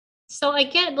outfielder. So I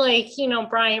get like,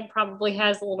 Bryant probably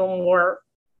has a little more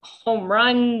home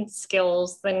run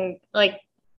skills than like.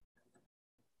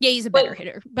 Yeah, he's a better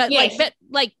hitter, but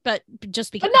but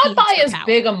just because, but not by as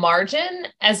big a margin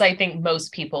as I think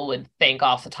most people would think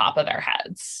off the top of their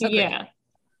heads. Yeah.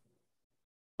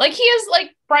 Like he is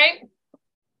like Bryant,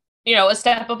 a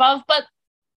step above, but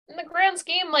in the grand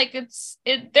scheme, like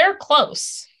they're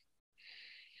close.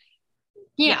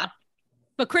 Yeah.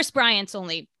 But Chris Bryant's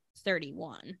only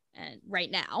 31 and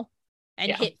right now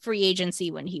and hit free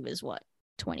agency when he was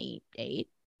 28.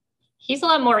 He's a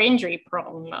lot more injury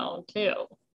prone though, too.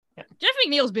 Yeah. Jeff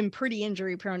McNeil's been pretty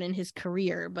injury prone in his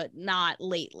career, but not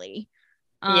lately.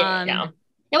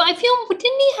 No, I feel, didn't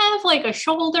he have like a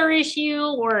shoulder issue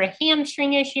or a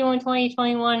hamstring issue in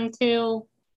 2021 too?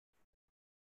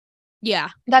 Yeah,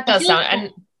 that does sound,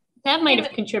 and that might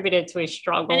have contributed to his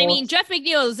struggle. And I mean, Jeff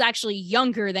McNeil is actually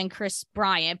younger than Chris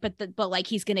Bryant, but like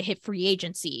he's going to hit free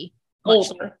agency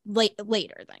later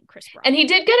than Chris Bryant. And he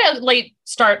did get a late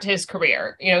start to his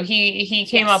career. He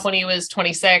came up when he was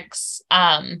 26.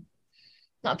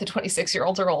 Not the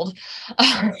 26-year-olds are old,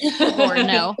 or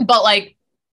no, but like.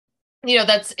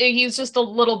 He's just a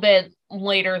little bit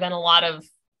later than a lot of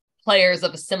players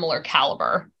of a similar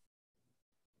caliber.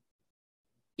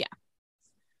 Yeah.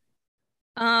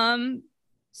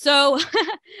 So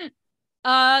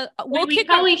we'll we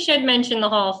probably should mention the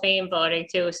Hall of Fame voting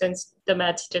too, since the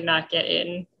Mets did not get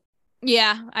in.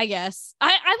 Yeah, I guess.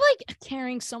 I'm like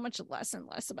caring so much less and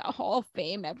less about Hall of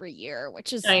Fame every year,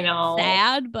 which is I know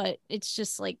sad, but it's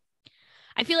just like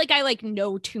I feel like I like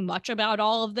know too much about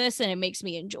all of this and it makes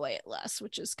me enjoy it less,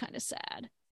 which is kind of sad.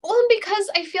 Well, because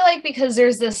I feel like because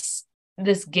there's this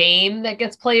game that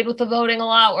gets played with the voting a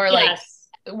lot where like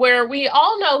where we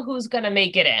all know who's going to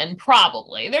make it in,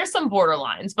 probably. There's some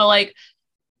borderlines, but like,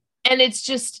 and it's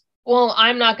just, well,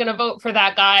 I'm not going to vote for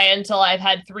that guy until I've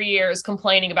had 3 years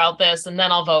complaining about this, and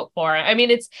then I'll vote for it. I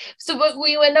mean, it's so what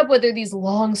we end up with are these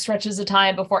long stretches of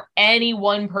time before any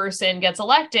one person gets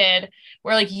elected,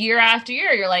 where like year after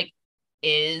year, you're like,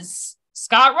 is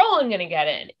Scott Rowland going to get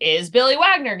in? Is Billy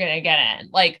Wagner going to get in?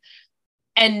 Like,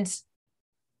 and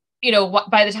you know,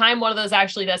 by the time one of those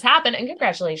actually does happen, and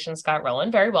congratulations, Scott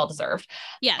Rowland, very well deserved.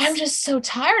 Yes. I'm just so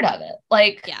tired of it.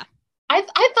 Like, yeah. I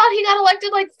thought he got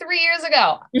elected like 3 years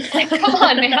ago. Like, come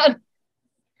on, man. I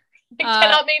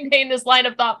cannot maintain this line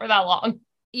of thought for that long.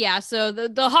 Yeah, so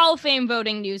the Hall of Fame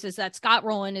voting news is that Scott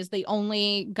Rowland is the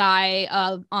only guy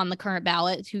on the current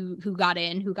ballot who got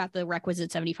in, who got the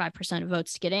requisite 75% of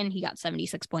votes to get in. He got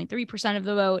 76.3% of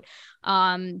the vote.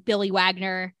 Billy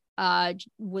Wagner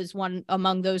was one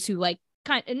among those who like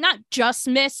kind of not just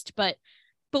missed, but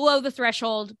below the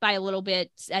threshold by a little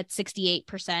bit at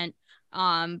 68%.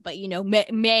 But you know,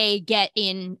 may get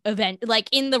in event like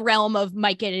in the realm of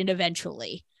might get in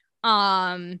eventually.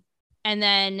 And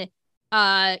then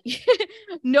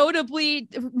notably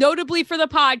for the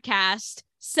podcast,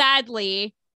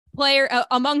 sadly,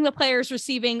 among the players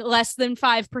receiving less than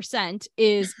 5%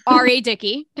 is R.A.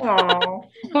 Dickey. Zero.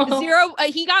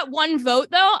 He got one vote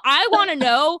though. I want to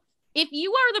know if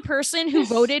you are the person who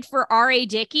voted for R.A.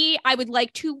 Dickey, I would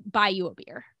like to buy you a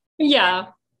beer. Yeah.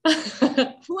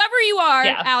 Whoever you are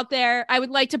out there, I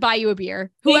would like to buy you a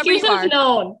beer. Make yourself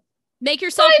known. Make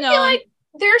yourself known. I feel like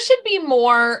there should be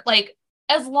more, like,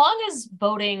 as long as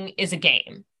voting is a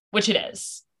game, which it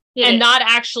is, and not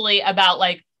actually about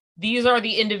like, these are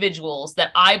the individuals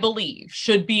that I believe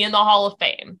should be in the Hall of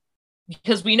Fame,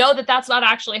 because we know that that's not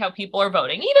actually how people are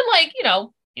voting. Even like, you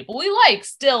know, people we like,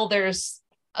 still there's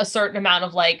a certain amount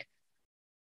of like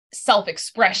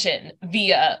self-expression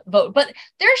via vote, but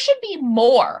there should be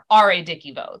more R.A.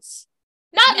 Dickey votes.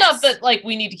 Not enough that like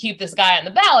we need to keep this guy on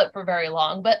the ballot for very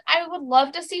long, but I would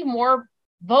love to see more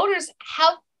voters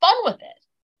have fun with it,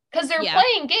 because they're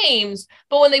playing games,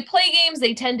 but when they play games,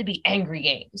 they tend to be angry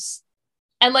games.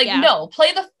 And like, no,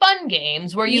 play the fun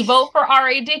games where you vote for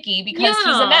R.A. Dickey because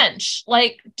he's a mensch.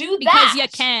 Like, do because that. You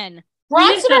can.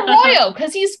 Bronson Arroyo,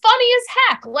 because he's funny as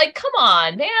heck. Like, come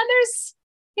on, man. There's,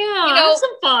 you know, have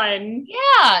some fun.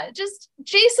 Yeah, just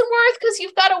Jason Worth, because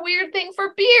you've got a weird thing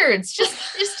for beards.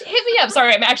 Just hit me up.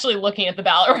 Sorry, I'm actually looking at the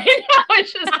ballot right now.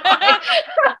 It's just like,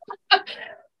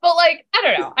 but like, I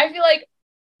don't know. I feel like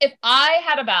if I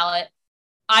had a ballot,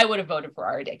 I would have voted for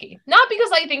R.A. Dickey. Not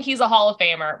because I think he's a Hall of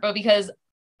Famer, but because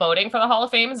voting for the Hall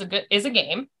of Fame is a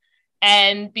game,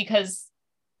 and because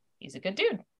he's a good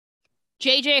dude.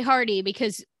 JJ Hardy,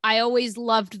 because I always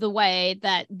loved the way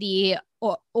that the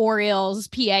Orioles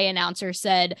PA announcer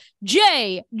said,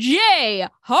 J.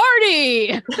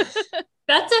 Hardy.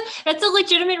 That's a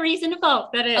legitimate reason to vote.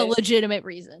 That is a legitimate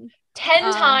reason.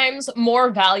 10 times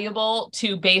more valuable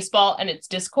to baseball and its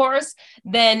discourse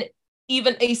than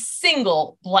even a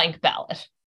single blank ballot.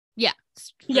 Yeah.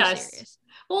 Yes. Serious.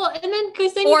 Well, and then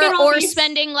because then you get all these...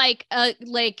 spending like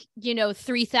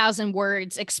 3,000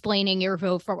 words explaining your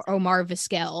vote for Omar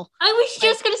Vizquel. I was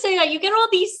just gonna say that you get all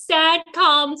these sad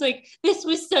comms like, this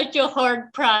was such a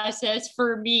hard process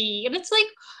for me, and it's like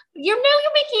you're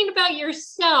making it about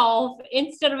yourself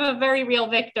instead of a very real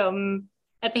victim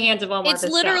at the hands of Omar Vizquel.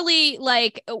 It's literally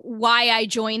like why I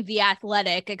joined The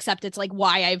Athletic, except it's like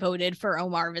why I voted for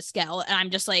Omar Vizquel, and I'm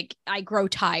just like, I grow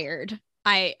tired.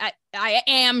 I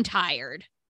am tired.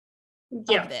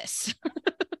 Of this.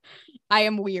 I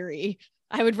am weary.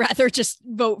 I would rather just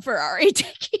vote for R.A.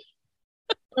 Dickey.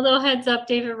 A little heads up,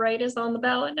 David Wright is on the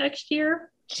ballot next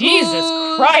year.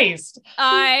 Jesus Christ. One,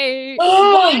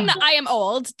 I am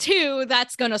old. Two,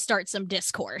 that's gonna start some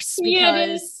discourse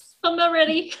because I'm not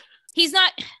ready. He's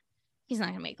not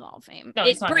gonna make the Hall of Fame. No,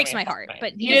 it breaks my heart,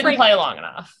 but he didn't play long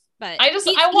enough. But I want he's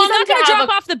him not going to drop have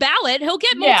off the ballot. He'll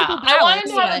get multiple ballots. I want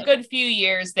him to have a good few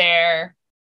years there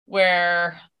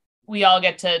where we all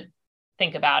get to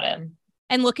think about him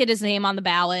and look at his name on the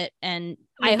ballot. And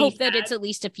I hope that it's at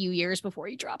least a few years before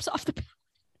he drops off the ballot.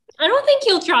 I don't think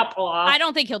he'll drop off. I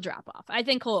don't think he'll drop off. I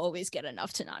think he'll always get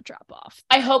enough to not drop off.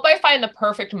 I hope I find the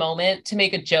perfect moment to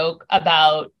make a joke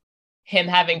about him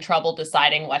having trouble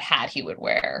deciding what hat he would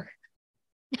wear.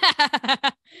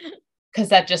 Because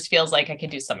that just feels like I could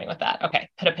do something with that. Okay,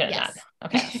 put a pin in that.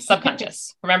 Okay,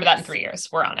 subconscious. Remember that in 3 years.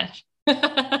 We're on it.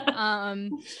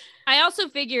 I also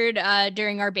figured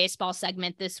during our baseball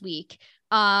segment this week,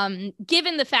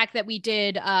 given the fact that we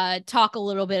did talk a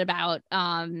little bit about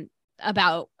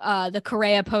the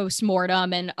Correa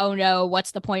post-mortem and, oh no,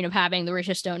 what's the point of having the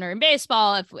richest owner in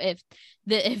baseball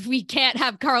if we can't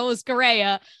have Carlos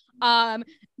Correa?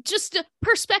 Just a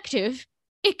perspective.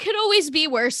 It could always be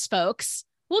worse, folks.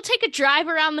 We'll take a drive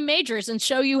around the majors and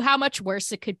show you how much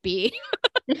worse it could be.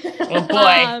 Oh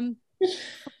boy.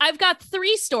 I've got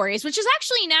 3 stories, which is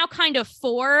actually now kind of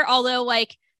 4, although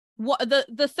like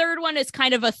the third one is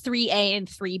kind of a 3A and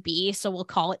 3B, so we'll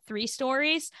call it 3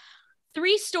 stories.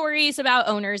 3 stories about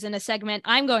owners in a segment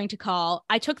I'm going to call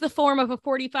I Took the Form of a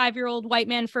 45-year-old White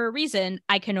Man for a Reason.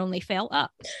 I Can Only Fail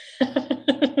Up.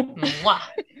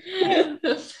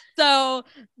 So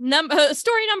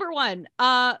story number 1,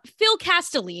 Phil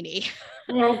Castellini.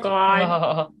 Oh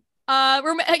God.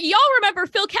 Y'all remember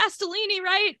Phil Castellini,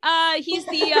 right? He's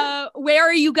the Where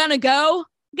Are You Gonna Go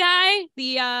guy,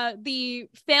 the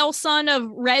fail son of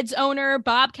Reds owner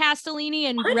Bob Castellini.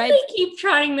 And why do they keep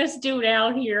trying this dude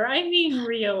out here? I mean,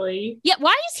 really? Yeah,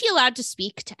 why is he allowed to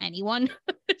speak to anyone?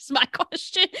 Is my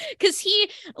question. Because he,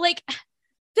 like,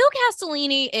 Phil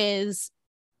Castellini is,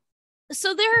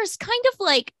 so there's kind of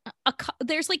like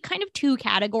there's like kind of 2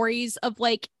 categories of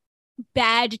like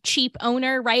bad cheap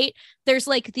owner, right? There's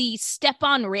like the step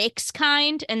on rakes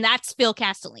kind, and that's Phil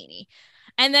Castellini.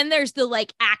 And then there's the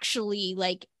like actually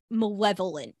like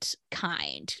malevolent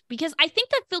kind, because I think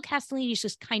that Phil Castellini is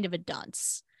just kind of a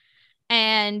dunce,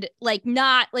 and like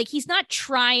not like he's not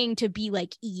trying to be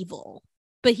like evil,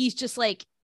 but he's just like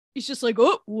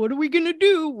oh, what are we gonna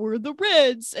do? We're the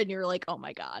Reds. And you're like, oh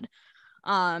my God.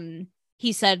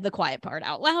 He said the quiet part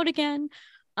out loud again.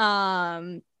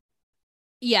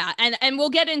 Yeah, and we'll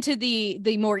get into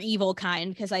the more evil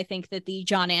kind, because I think that the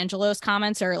John Angelos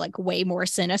comments are like way more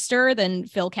sinister than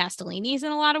Phil Castellini's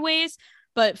in a lot of ways.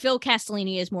 But Phil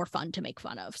Castellini is more fun to make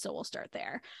fun of, so we'll start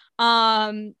there.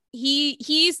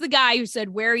 He's the guy who said,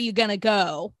 "Where are you gonna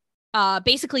go?"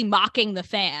 Basically mocking the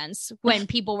fans when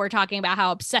people were talking about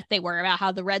how upset they were about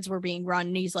how the Reds were being run.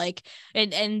 And he's like,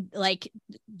 and like,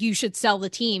 you should sell the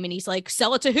team. And he's like,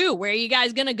 sell it to who? Where are you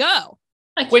guys gonna go?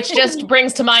 Which just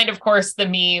brings to mind, of course, the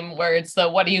meme where it's the,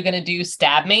 what are you going to do?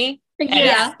 Stab me? And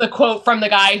it's the quote from the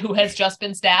guy who has just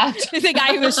been stabbed. The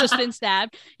guy who has just been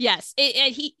stabbed. Yes. What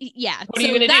are you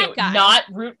going to do? Guy, not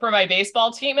root for my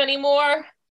baseball team anymore?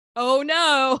 Oh,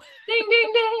 no. Ding,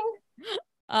 ding,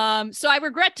 ding. So I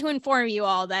regret to inform you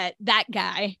all that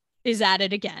guy is at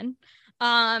it again.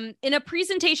 In a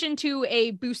presentation to a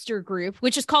booster group,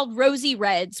 which is called Rosie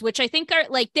Reds, which I think are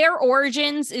like their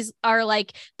origins are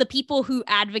like the people who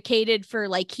advocated for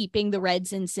like keeping the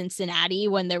Reds in Cincinnati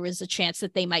when there was a chance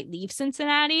that they might leave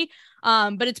Cincinnati.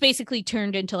 But it's basically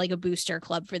turned into like a booster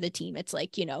club for the team. It's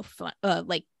like, you know,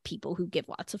 like people who give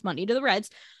lots of money to the Reds.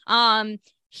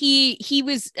 He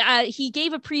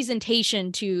gave a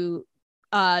presentation to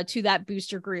that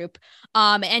booster group.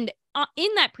 And in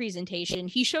that presentation,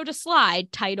 he showed a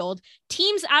slide titled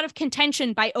 "Teams Out of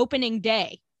Contention by Opening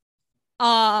Day."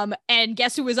 And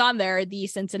guess who was on there? The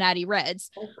Cincinnati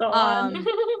Reds. Oh, God.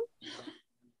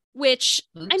 Which,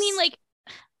 Oops. I mean, like,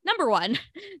 number one,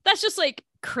 that's just like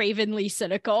cravenly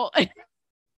cynical.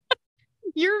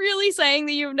 You're really saying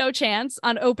that you have no chance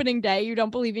on opening day? You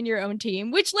don't believe in your own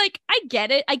team? Which, like, I get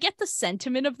it. I get the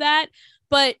sentiment of that,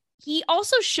 but he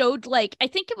also showed, like, I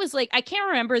think it was like, I can't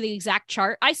remember the exact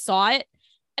chart. I saw it,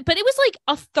 but it was like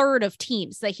a third of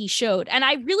teams that he showed. And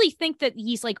I really think that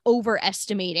he's like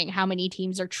overestimating how many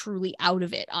teams are truly out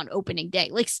of it on opening day.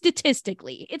 Like,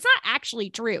 statistically, it's not actually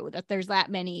true that there's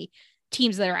that many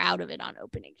teams that are out of it on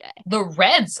opening day. The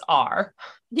Reds are.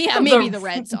 Yeah, maybe the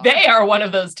Reds are. They are one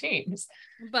of those teams.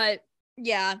 But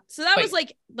yeah, so that was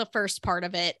like the first part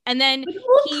of it. And then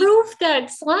who approved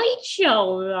that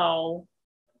slideshow though?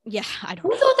 Yeah, I don't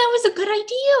know. Who thought that was a good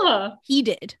idea? He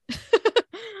did.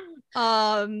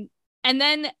 And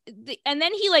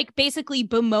then he like basically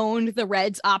bemoaned the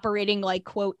Reds operating like,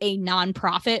 quote, a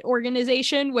nonprofit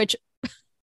organization, which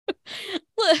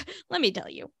let me tell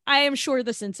you, I am sure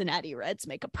the Cincinnati Reds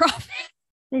make a profit.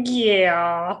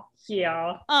 Yeah.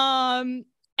 And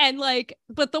like,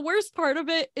 but the worst part of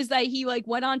it is that he like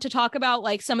went on to talk about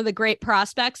like some of the great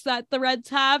prospects that the Reds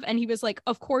have, and he was like,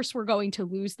 of course we're going to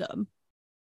lose them.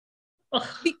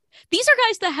 These are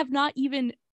guys that have not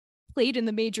even played in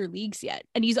the major leagues yet,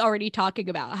 and he's already talking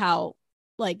about how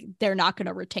like they're not going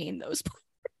to retain those players.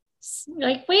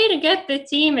 Like, way to get the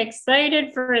team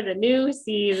excited for the new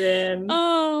season.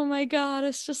 Oh my God.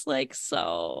 It's just like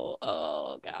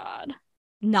oh God.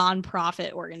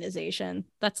 Nonprofit organization.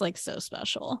 That's like so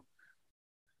special.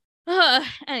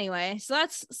 Anyway, so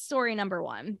that's story number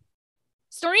 1.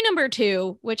 Story number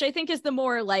 2, which I think is the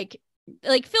more like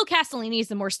Phil Castellini is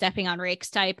the more stepping on rakes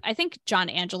type. I think John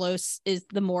Angelos is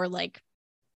the more like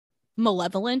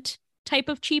malevolent type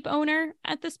of cheap owner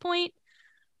at this point.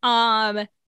 John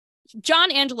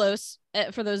Angelos,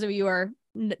 for those of you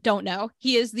who don't know,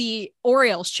 he is the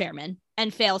Orioles chairman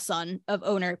and fail son of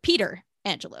owner Peter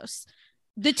Angelos.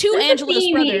 The two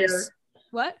Angelos brothers. Here.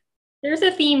 What? There's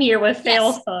a theme here with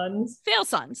fail sons. Fail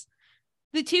sons.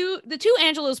 The two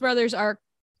Angelos brothers are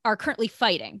currently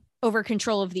fighting over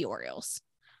control of the Orioles.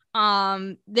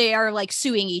 They are like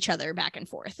suing each other back and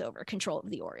forth over control of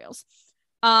the Orioles.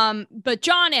 But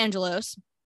John Angelos,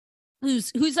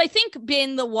 who's I think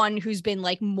been the one who's been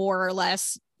like more or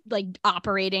less like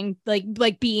operating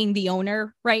like being the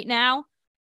owner right now.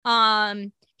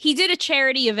 He did a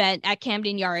charity event at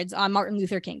Camden Yards on Martin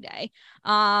Luther King Day.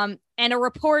 And a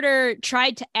reporter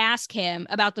tried to ask him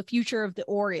about the future of the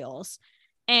Orioles.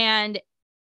 And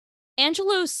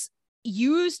Angelos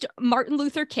used Martin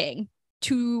Luther King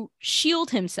to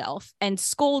shield himself and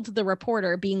scold the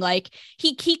reporter, being like,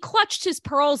 he clutched his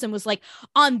pearls and was like,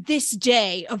 on this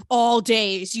day of all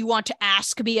days, you want to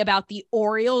ask me about the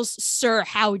Orioles? Sir,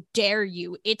 how dare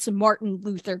you? It's Martin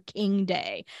Luther King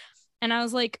Day. And I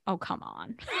was like, oh, come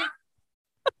on.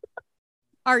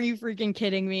 Are you freaking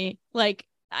kidding me? Like,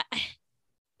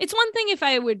 it's one thing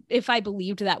if I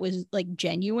believed that was like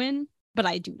genuine, but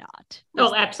I do not.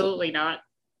 No, absolutely not.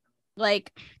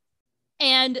 Like,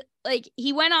 and like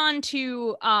he went on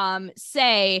to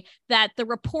say that the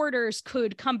reporters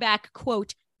could come back,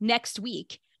 quote, next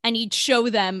week, and he'd show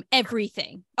them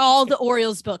everything, all the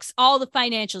Orioles books, all the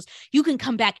financials. You can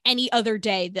come back any other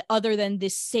day other than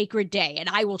this sacred day, and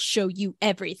I will show you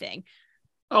everything.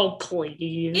 Oh,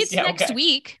 please. It's next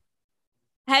week.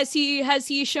 Has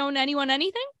he shown anyone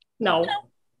anything? No.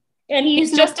 And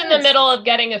he's just in the middle of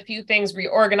getting a few things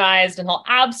reorganized, and he'll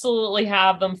absolutely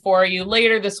have them for you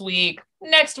later this week,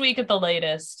 next week at the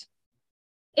latest.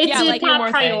 It's a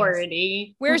top priority.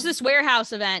 Things. Where's this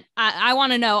warehouse event? I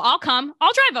want to know. I'll come.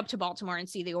 I'll drive up to Baltimore and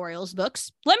see the Orioles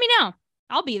books. Let me know.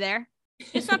 I'll be there.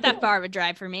 It's not that far of a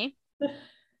drive for me.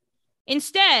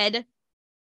 Instead,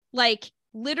 like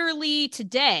literally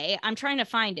today, I'm trying to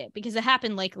find it because it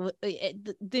happened like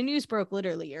the news broke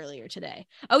literally earlier today.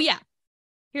 Oh, yeah.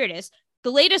 Here it is.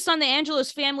 The latest on the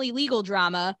Angelos family legal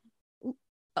drama.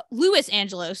 Louis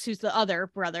Angelos, who's the other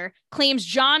brother, claims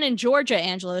John and Georgia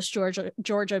Angelos,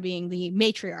 Georgia being the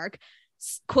matriarch,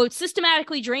 quote,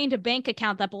 systematically drained a bank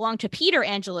account that belonged to Peter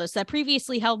Angelos that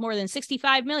previously held more than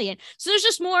 $65 million. So there's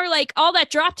just more like all that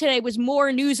dropped today was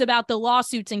more news about the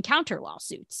lawsuits and counter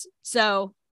lawsuits.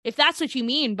 So if that's what you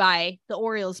mean by the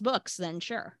Orioles books, then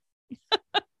sure.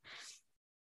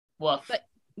 Woof. But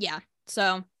yeah,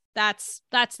 so that's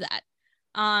that.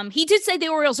 He did say the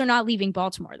Orioles are not leaving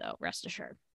Baltimore, though, rest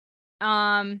assured.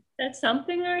 That's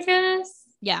something, I guess.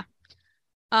 Yeah.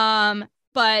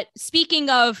 But speaking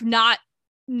of not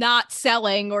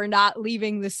selling or not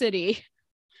leaving the city,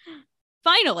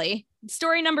 finally,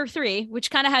 story number 3,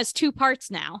 which kind of has 2 parts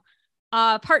now.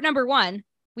 Part number 1,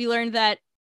 we learned that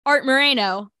Art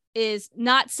Moreno is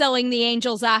not selling the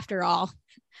Angels after all.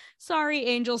 Sorry,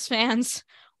 Angels fans.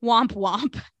 Womp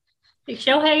womp.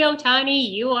 Shohei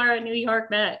Ohtani, you are a New York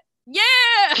Met. Yeah.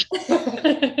 I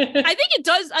think it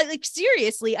does.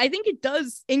 Seriously, I think it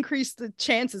does increase the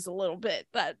chances a little bit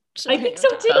that I think so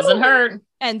too. Doesn't hurt.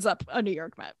 Ends up a New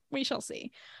York Met. We shall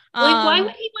see. Like, why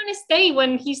would he want to stay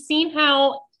when he's seen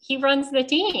how he runs the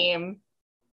team?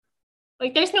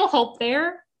 Like, there's no hope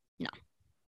there. No.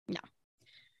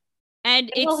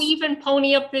 And he'll even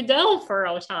pony up the dough for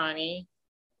Ohtani.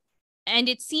 And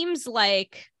it seems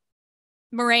like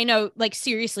Moreno like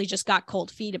seriously just got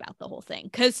cold feet about the whole thing,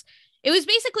 because it was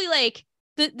basically like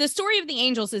the story of the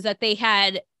Angels is that they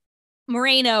had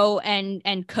Moreno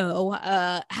and co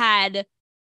had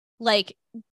like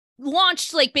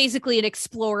launched like basically an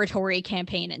exploratory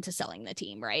campaign into selling the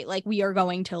team, right? Like, we are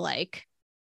going to like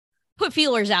put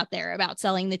feelers out there about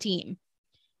selling the team.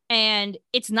 And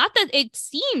it's not that it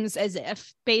seems as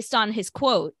if, based on his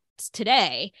quotes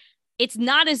today, it's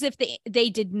not as if they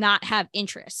did not have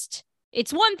interest.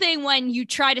 It's one thing when you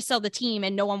try to sell the team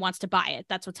and no one wants to buy it.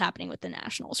 That's what's happening with the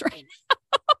Nationals right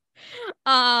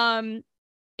now.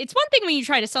 It's one thing when you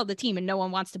try to sell the team and no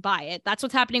one wants to buy it. That's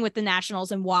what's happening with the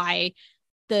Nationals, and why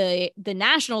the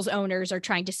Nationals owners are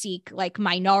trying to seek like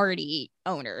minority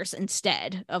owners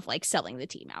instead of like selling the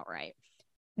team outright.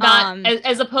 Not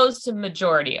as opposed to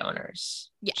majority owners.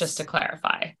 Yes. Just to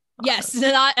clarify. Yes,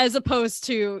 not as opposed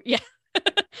to yes.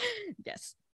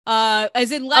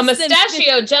 As in less a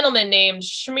mustachio than gentleman named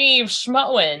Shmeev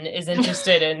Schmoen is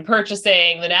interested in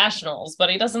purchasing the Nationals, but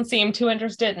he doesn't seem too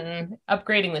interested in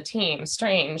upgrading the team.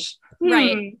 Strange.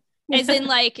 Right. As in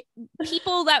like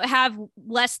people that have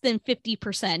less than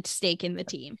 50% stake in the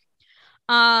team.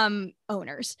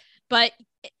 Owners. But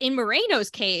in Moreno's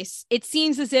case, it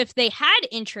seems as if they had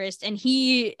interest and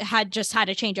he had just had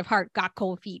a change of heart, got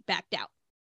cold feet, backed out.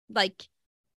 Like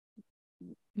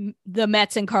the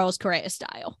Mets and Carlos Correa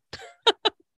style.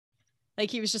 Like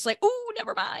he was just like, oh,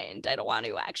 never mind. I don't want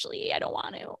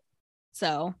to.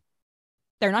 So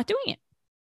they're not doing it.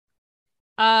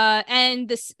 And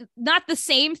this, not the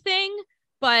same thing,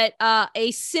 but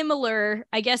a similar,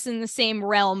 I guess, in the same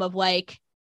realm of like,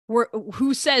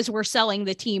 who says we're selling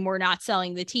the team, we're not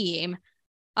selling the team.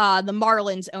 The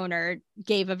Marlins owner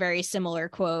gave a very similar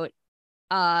quote.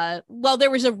 Well,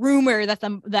 there was a rumor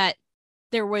that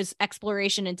there was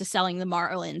exploration into selling the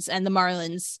Marlins, and the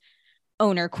Marlins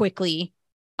owner quickly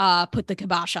put the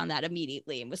kibosh on that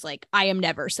immediately and was like, I am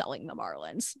never selling the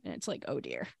Marlins. And it's like, oh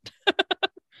dear.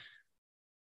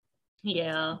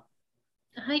 Yeah.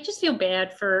 I just feel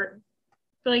bad for,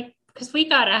 like, because we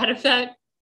got out of that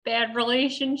bad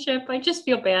relationship. I just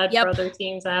feel bad for other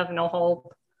teams that have no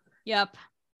hope. Yep.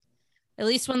 At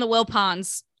least when the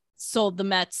Wilpons sold the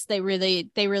Mets, they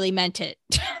really meant it.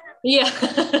 Yeah.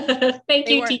 Thank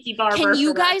you, Tiki Barber. Can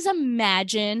you guys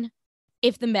imagine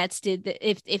if the Mets did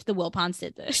if the Wilpons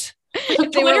did this?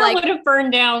 If they Twitter would have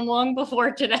burned down long before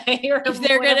today. Or if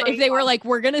they were like,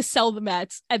 we're gonna sell the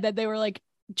Mets, and then they were like,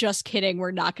 just kidding,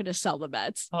 we're not gonna sell the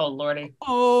Mets. Oh lordy.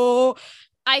 Oh,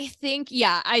 I think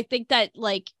that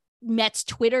like Mets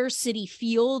Twitter, Citi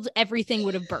Field, everything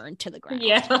would have burned to the ground.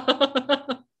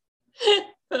 Yeah.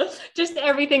 Just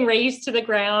everything razed to the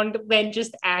ground, then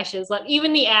just ashes. Like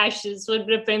even the ashes would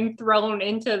have been thrown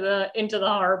into the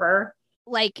harbor.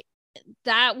 Like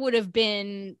that would have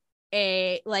been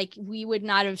we would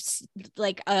not have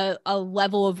like a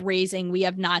level of raising we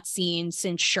have not seen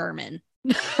since Sherman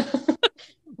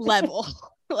level.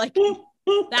 Like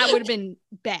that would have been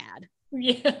bad.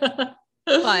 Yeah.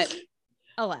 But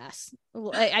alas,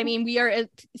 I mean, we are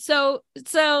so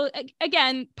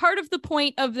again, part of the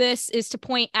point of this is to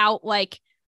point out like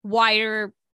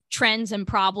wider trends and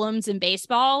problems in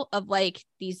baseball of like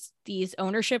these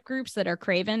ownership groups that are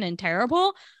craven and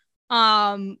terrible.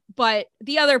 But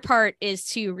the other part is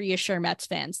to reassure Mets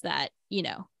fans that, you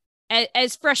know,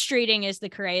 as frustrating as the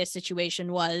Correa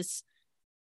situation was,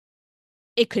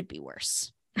 it could be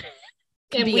worse.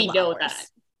 And we know that.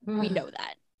 We know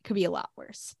that. Could be a lot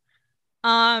worse.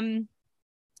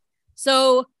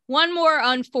 So one more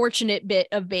unfortunate bit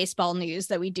of baseball news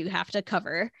that we do have to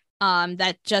cover,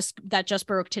 that just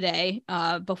broke today,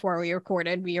 before we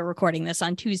recorded. We are recording this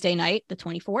on Tuesday night, the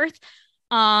 24th.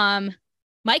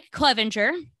 Mike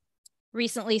Clevinger,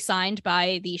 recently signed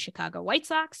by the Chicago White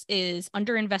Sox, is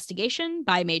under investigation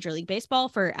by Major League Baseball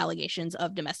for allegations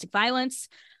of domestic violence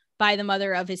by the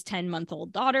mother of his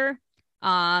 10-month-old daughter,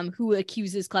 who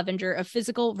accuses Clevinger of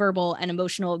physical, verbal, and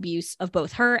emotional abuse of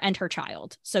both her and her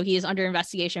child. So he is under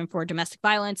investigation for domestic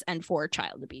violence and for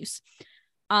child abuse.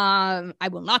 I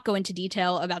will not go into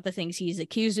detail about the things he's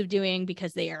accused of doing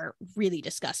because they are really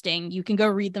disgusting. You can go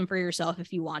read them for yourself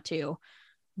if you want to,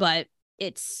 but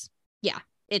it's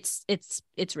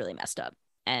really messed up.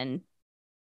 And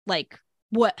like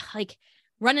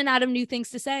running out of new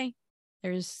things to say.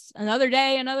 There's another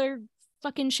day, another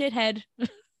fucking shithead.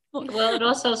 Well, it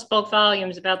also spoke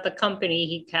volumes about the company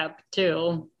he kept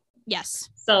too. Yes.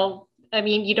 So, I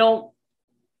mean,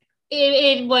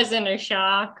 it wasn't a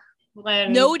shock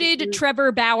when noted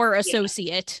Trevor Bauer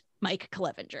associate, Mike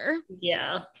Clevinger.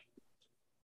 Yeah.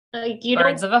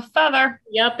 Birds of a feather.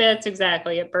 Yep, that's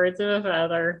exactly it. Birds of a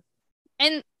feather.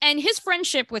 And his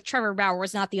friendship with Trevor Bauer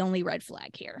was not the only red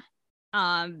flag here.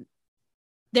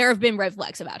 There have been red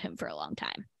flags about him for a long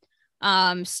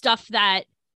time. Stuff that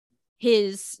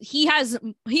he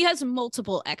has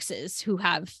multiple exes who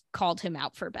have called him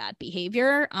out for bad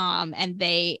behavior. And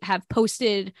they have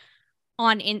posted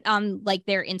on like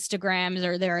their Instagrams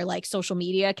or their like social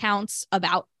media accounts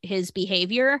about his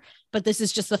behavior. But this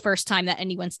is just the first time that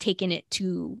anyone's taken it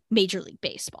to Major League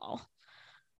Baseball.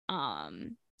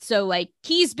 So like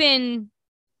he's been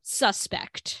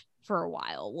suspect for a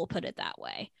while. We'll put it that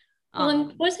way.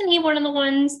 Well, wasn't he one of the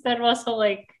ones that also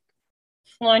like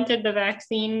flaunted the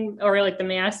vaccine or like the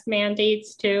mask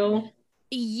mandates too?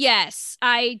 Yes,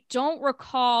 I don't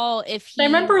recall if he... I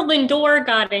remember Lindor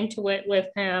got into it with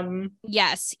him.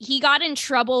 Yes, he got in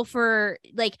trouble for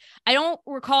like, I don't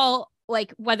recall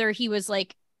like whether he was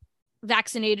like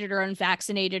vaccinated or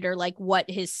unvaccinated or like what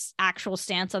his actual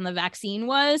stance on the vaccine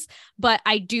was, but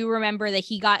I do remember that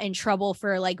he got in trouble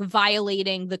for like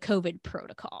violating the COVID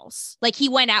protocols. Like he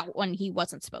went out when he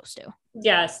wasn't supposed to.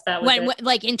 Yes, that was when it.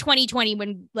 like in 2020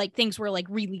 when like things were like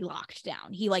really locked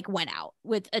down. He like went out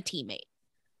with a teammate.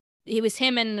 It was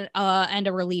him and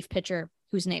a relief pitcher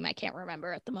whose name I can't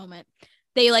remember at the moment.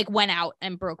 They like went out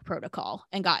and broke protocol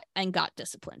and got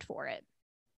disciplined for it.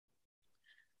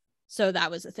 So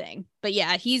that was a thing. But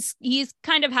yeah, he's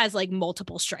kind of has like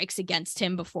multiple strikes against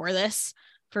him before this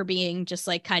for being just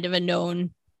like kind of a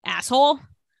known asshole.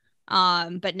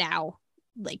 But now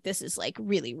like this is like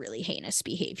really, really heinous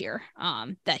behavior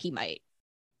that he might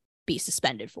be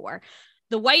suspended for.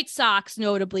 The White Sox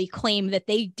notably claim that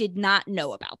they did not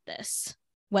know about this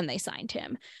when they signed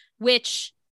him,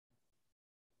 which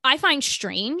I find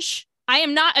strange. I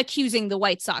am not accusing the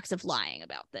White Sox of lying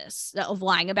about this, of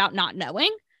lying about not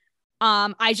knowing.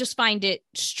 I just find it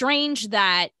strange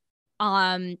that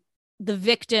the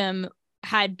victim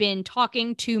had been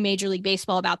talking to Major League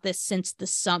Baseball about this since the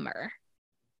summer,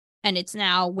 and it's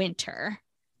now winter,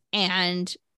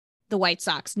 and the White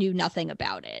Sox knew nothing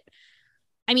about it.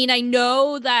 I mean, I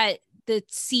know that the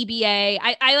CBA,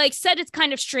 I like said it's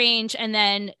kind of strange, and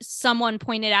then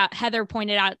Heather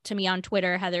pointed out to me on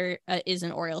Twitter, Heather is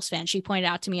an Orioles fan, she pointed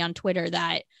out to me on Twitter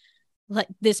that like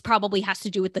this probably has to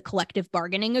do with the collective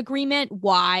bargaining agreement.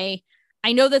 Why?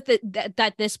 I know that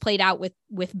that this played out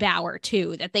with Bauer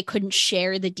too, that they couldn't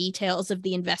share the details of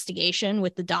the investigation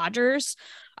with the Dodgers.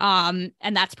 And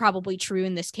that's probably true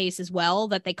in this case as well,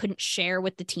 that they couldn't share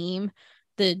with the team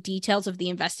the details of the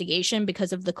investigation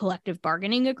because of the collective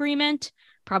bargaining agreement.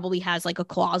 Probably has like a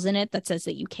clause in it that says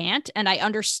that you can't. And I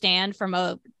understand from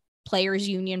a players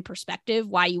union perspective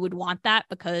why you would want that,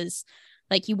 because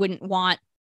like you wouldn't want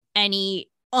any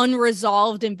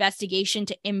unresolved investigation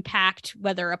to impact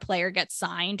whether a player gets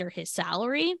signed or his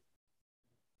salary.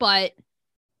 But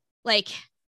like,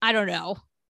 I don't know.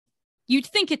 You'd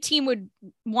think a team would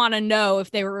want to know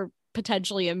if they were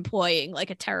potentially employing like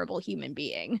a terrible human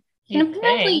being. And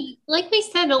apparently, like we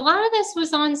said, a lot of this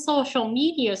was on social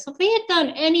media. So if they had done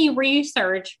any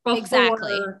research before,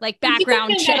 exactly, like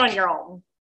background check on your own.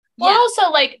 Well,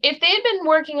 also, like if they had been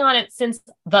working on it since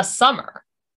the summer,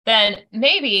 then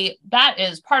maybe that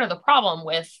is part of the problem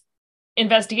with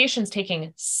investigations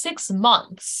taking 6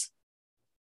 months,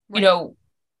 right. You know,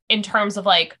 in terms of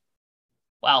like,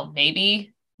 well,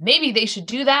 maybe they should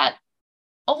do that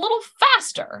a little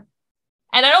faster.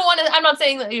 And I'm not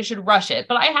saying that you should rush it,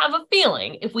 but I have a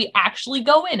feeling if we actually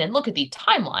go in and look at the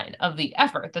timeline of the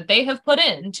effort that they have put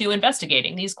into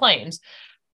investigating these claims,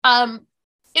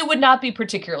 it would not be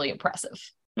particularly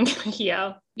impressive.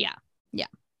 Yeah.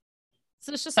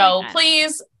 So it's just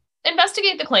please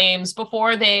investigate the claims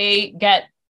before they get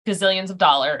gazillions of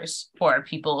dollars for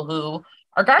people who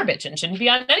are garbage and shouldn't be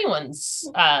on anyone's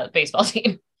baseball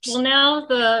team. Well, now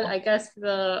I guess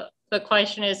the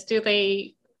question is, do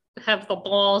they have the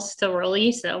balls to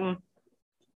release him?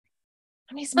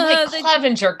 I mean, Mike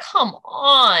Clevenger, come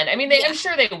on. I mean, I'm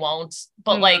sure they won't,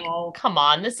 but like, come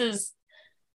on. This is,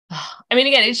 I mean,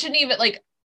 again, it shouldn't even like,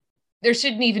 there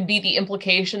shouldn't even be the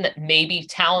implication that maybe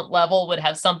talent level would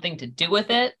have something to do with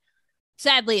it.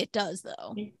 Sadly, it does,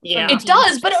 though. Yeah, it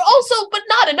does, but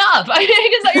not enough. I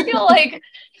mean, because I feel like,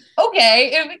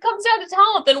 okay, if it comes down to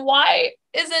talent, then why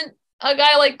isn't a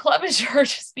guy like Clevenger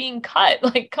just being cut?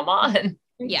 Like, come on.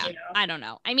 Yeah, I don't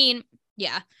know. I mean,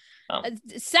 yeah.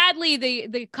 Sadly,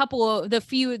 the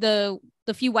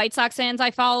few White Sox fans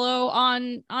I follow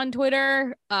on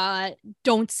Twitter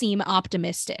don't seem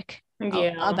optimistic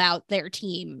about their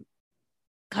team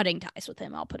cutting ties with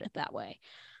him. I'll put it that way.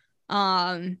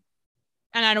 And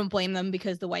I don't blame them,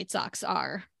 because the White Sox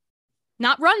are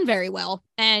not run very well.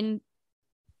 And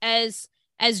as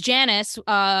Janice,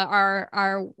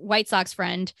 our White Sox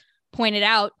friend, pointed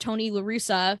out, Tony La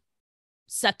Russa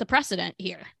set the precedent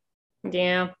here.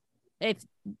 Yeah. If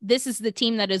this is the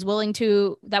team that was willing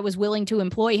to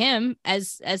employ him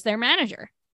as their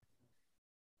manager.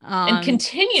 And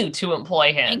continue to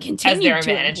employ him as their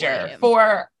manager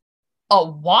for a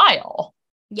while.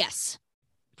 Yes,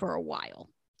 for a while.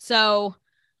 So,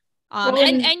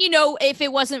 and you know, if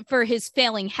it wasn't for his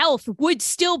failing health, would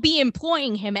still be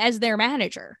employing him as their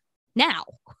manager now.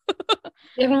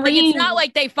 Like, it's not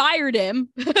like they fired him.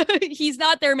 He's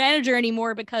not their manager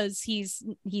anymore because he's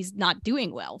not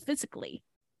doing well physically.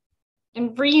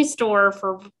 And Restore,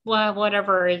 for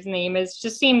whatever his name is,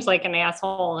 just seems like an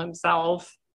asshole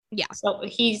himself. Yeah. So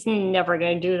he's never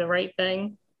going to do the right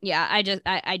thing. Yeah, I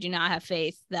do not have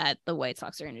faith that the White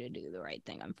Sox are going to do the right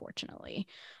thing, unfortunately.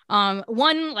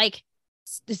 One, like,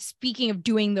 speaking of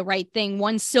doing the right thing,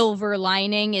 one silver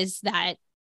lining is that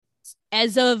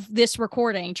as of this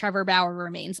recording, Trevor Bauer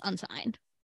remains unsigned.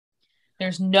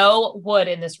 There's no wood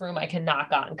in this room I can knock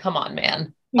on. Come on,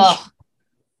 man. Ugh.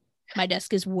 My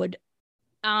desk is wood.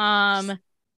 And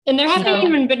there haven't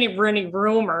even been any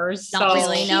rumors. Not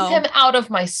really, keep no. him out of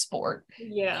my sport.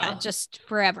 Yeah. Just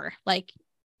forever. Like,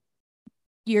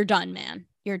 you're done, man.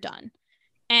 You're done.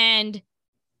 And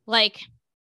like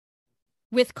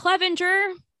with Clevenger,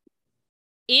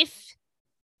 if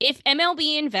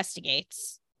MLB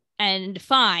investigates and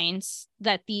finds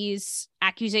that these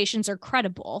accusations are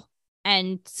credible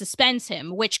and suspends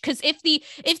him, which, because if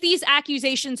these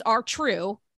accusations are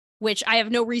true, which I have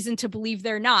no reason to believe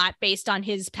they're not based on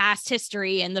his past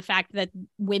history and the fact that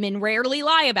women rarely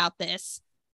lie about this,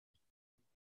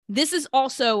 this is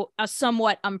also a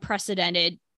somewhat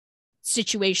unprecedented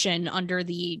situation under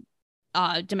the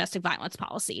domestic violence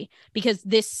policy, because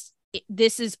this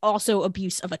is also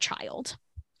abuse of a child.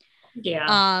 Yeah.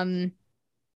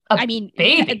 I mean,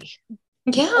 baby.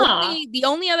 Yeah. The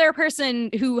only other person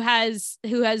who has,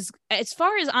 as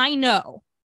far as I know,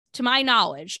 to my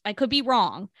knowledge, I could be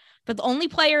wrong, but the only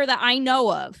player that I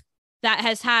know of that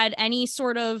has had any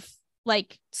sort of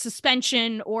like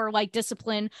suspension or like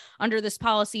discipline under this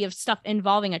policy of stuff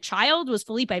involving a child was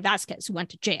Felipe Vasquez, who went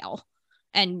to jail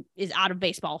and is out of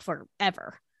baseball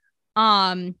forever.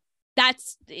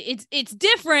 It's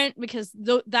different because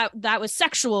that was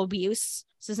sexual abuse.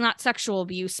 This is not sexual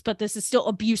abuse, but this is still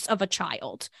abuse of a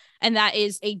child. And that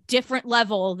is a different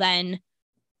level than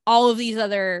all of these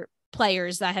other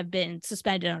players that have been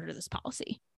suspended under this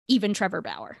policy, even Trevor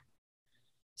Bauer.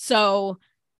 So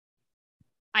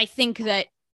I think that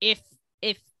if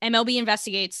MLB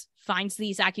investigates, finds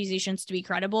these accusations to be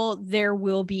credible, there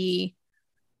will be,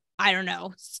 I don't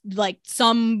know, like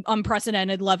some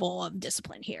unprecedented level of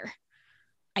discipline here.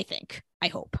 I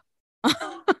hope.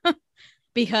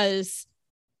 Because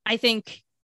I think,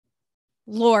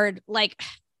 Lord, like,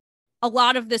 a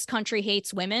lot of this country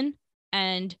hates women,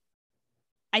 and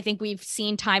I think we've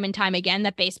seen time and time again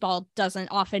that baseball doesn't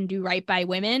often do right by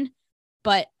women,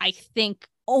 but I think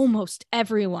almost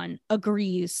everyone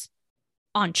agrees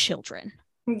on children.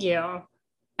 Yeah.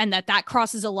 And that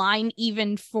crosses a line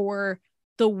even for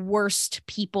the worst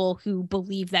people who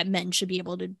believe that men should be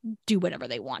able to do whatever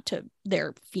they want to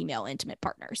their female intimate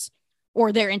partners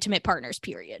or their intimate partners,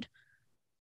 period.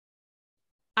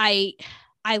 I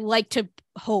like to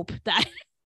hope that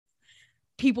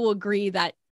people agree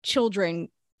that children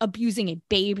abusing a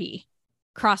baby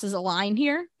crosses a line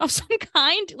here of some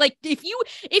kind. Like, if you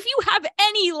have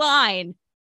any line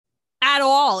at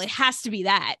all, it has to be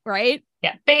that, right?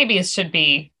 Yeah, babies should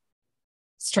be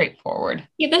straightforward.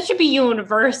 Yeah, that should be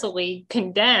universally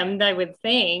condemned, I would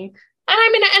think. And I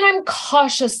mean, and I'm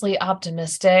cautiously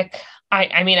optimistic.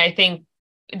 I think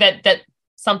that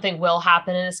something will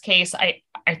happen in this case. I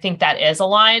think that is a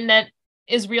line that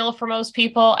is real for most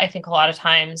people. I think a lot of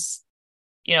times,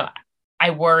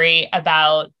 I worry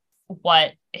about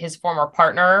what his former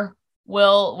partner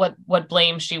what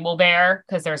blame she will bear,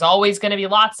 because there's always going to be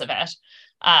lots of it.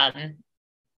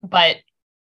 But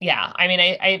yeah, I mean,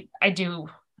 I do,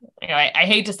 I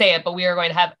hate to say it, but we are going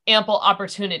to have ample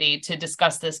opportunity to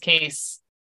discuss this case,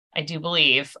 I do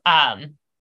believe.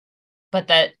 But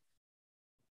that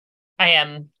I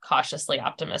am cautiously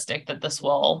optimistic that this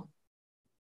will,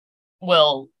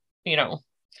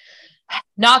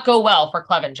 not go well for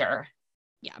Clevenger.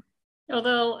 Yeah.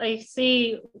 Although I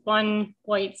see one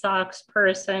White Sox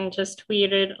person just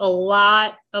tweeted, a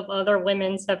lot of other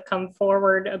women's have come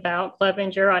forward about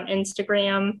Clevenger on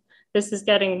Instagram. This is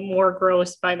getting more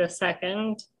gross by the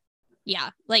second.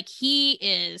 Yeah, like he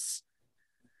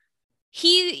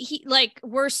like,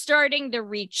 we're starting to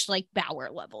reach like Bauer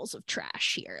levels of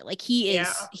trash here. Like he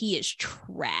is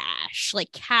trash,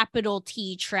 like capital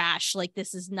T trash. Like,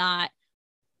 this is not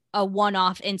a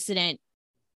one-off incident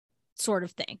sort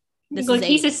of thing.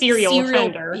 He's a serial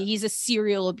offender. He's a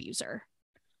serial abuser.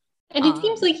 And it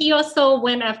seems like he also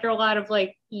went after a lot of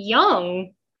like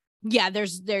young. Yeah,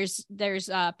 there's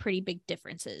pretty big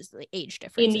differences, like age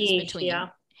differences between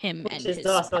him and his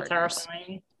also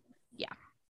terrifying. Yeah.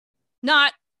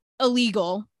 Not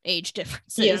illegal age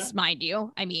differences, mind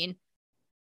you. I mean,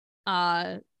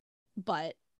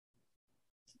 but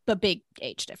big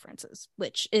age differences,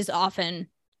 which is often,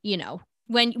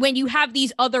 when you have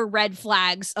these other red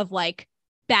flags of like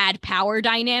bad power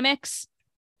dynamics,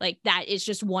 like that is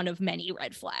just one of many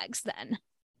red flags then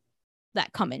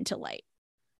that come into light.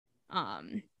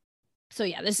 So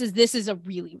yeah, this is a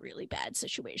really, really bad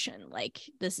situation. Like,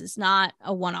 this is not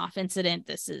a one-off incident.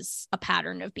 This is a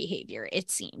pattern of behavior,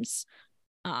 it seems.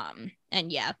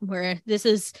 And yeah, this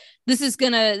is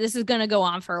gonna go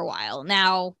on for a while.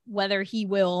 Now, whether he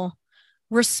will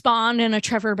respond in a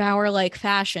Trevor Bauer like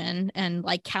fashion and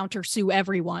like countersue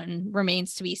everyone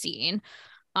remains to be seen.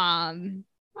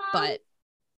 But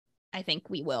I think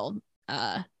we will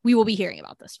be hearing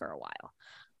about this for a while.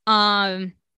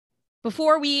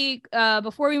 Before we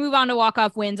move on to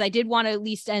walk-off wins, I did want to at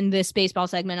least end this baseball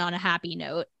segment on a happy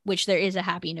note, which there is a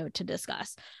happy note to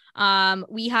discuss.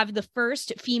 We have the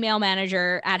first female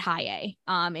manager at High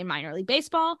A in minor league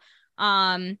baseball.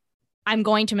 I'm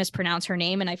going to mispronounce her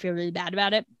name, and I feel really bad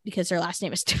about it because her last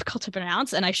name is difficult to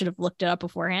pronounce, and I should have looked it up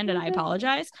beforehand, and I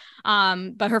apologize.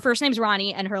 But her first name's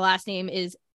Ronnie, and her last name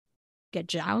is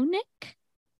Gajownik.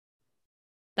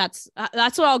 That's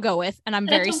what I'll go with, and I'm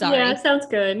very sorry. Yeah, sounds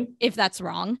good. If that's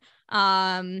wrong.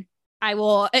 I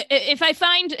will, if I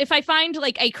find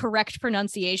like a correct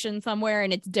pronunciation somewhere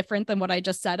and it's different than what I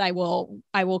just said, I will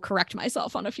correct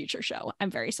myself on a future show.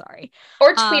 I'm very sorry.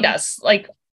 Or tweet us, like,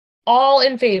 all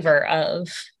in favor of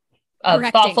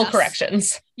thoughtful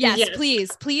corrections. Yes,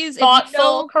 please.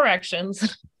 Thoughtful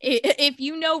corrections. If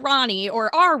you know Ronnie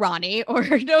or are Ronnie or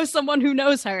know someone who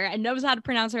knows her and knows how to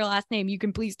pronounce her last name, you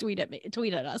can please tweet at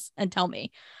us and tell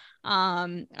me.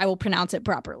 I will pronounce it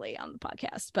properly on the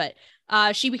podcast. But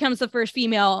she becomes the first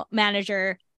female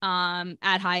manager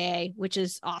at High A, which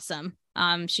is awesome.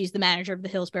 She's the manager of the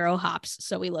Hillsboro Hops,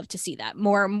 so we love to see that.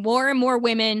 More and more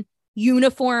women,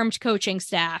 uniformed coaching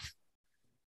staff.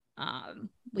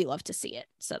 We love to see it,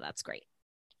 so that's great.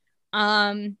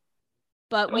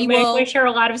 But we will wish her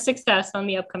a lot of success on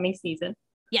the upcoming season.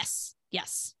 Yes.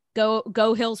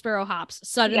 Go Hillsboro Hops.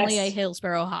 Suddenly a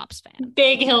Hillsboro Hops fan.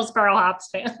 Big Hillsboro Hops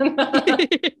fan.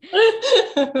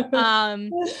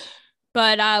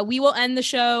 But we will end the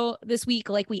show this week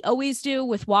like we always do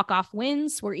with walk-off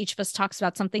wins, where each of us talks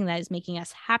about something that is making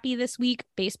us happy this week,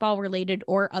 baseball related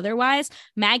or otherwise.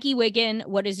 Maggie Wiggin,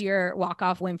 what is your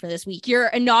walk-off win for this week? Your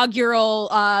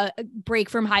inaugural break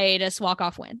from hiatus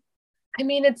walk-off win. I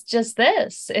mean, it's just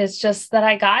this. It's just that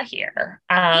I got here.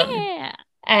 Yeah.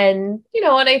 And,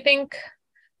 and I think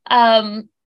I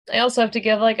also have to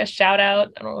give like a shout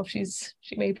out. I don't know if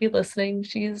she may be listening.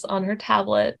 She's on her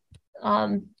tablet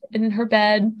in her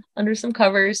bed under some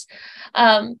covers,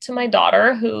 to my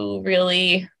daughter, who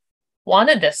really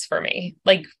wanted this for me,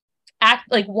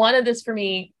 wanted this for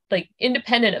me, like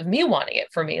independent of me wanting it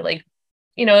for me, like,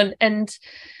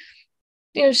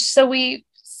 so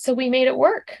we made it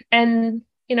work. And,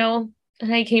 and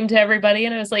I came to everybody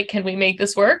and I was like, can we make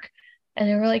this work? And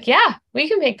they were like, yeah, we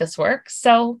can make this work.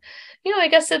 So, I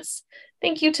guess it's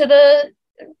thank you to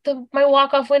my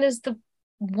walk-off win is the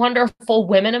wonderful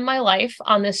women in my life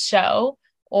on this show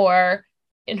or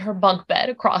in her bunk bed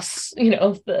across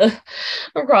the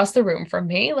room from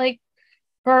me, like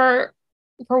for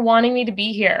wanting me to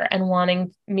be here and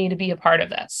wanting me to be a part of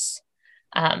this.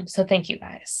 So thank you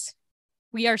guys.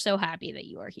 We are so happy that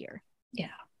you are here. Yeah,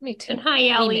 me too. And hi,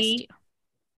 Ellie.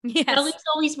 Yes. Ellie's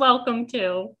always welcome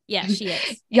too. Yeah, she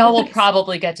is. Y'all will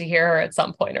probably get to hear her at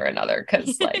some point or another,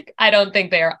 because I don't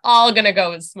think they are all gonna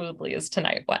go as smoothly as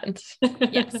tonight went.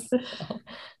 Yes.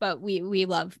 But we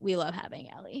love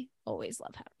having Ellie. Always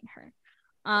love having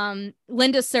her.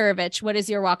 Linda Surovich, what is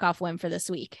your walk-off win for this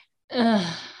week?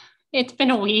 It's been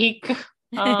a week.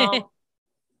 So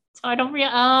I don't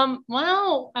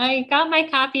well, I got my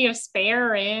copy of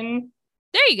Spare in.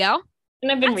 There you go.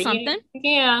 And I've been That's reading. Something.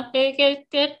 Yeah,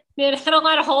 it had a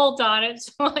lot of holds on it,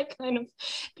 so I kind of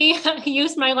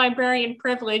used my librarian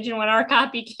privilege. And when our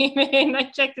copy came in,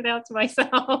 I checked it out to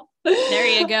myself. There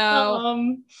you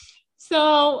go.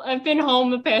 So I've been home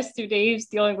the past 2 days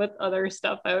dealing with other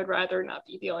stuff I would rather not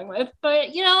be dealing with. But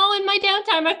in my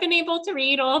downtime, I've been able to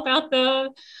read all about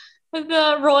the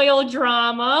royal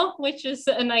drama, which is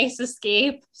a nice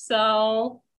escape.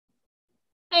 So,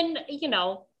 and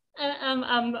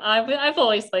I've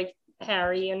always liked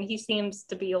Harry, and he seems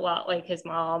to be a lot like his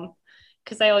mom,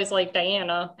 because I always liked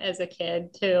Diana as a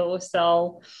kid too.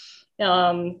 So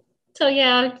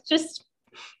yeah, just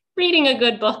reading a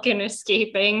good book and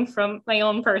escaping from my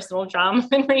own personal drama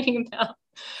and reading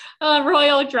about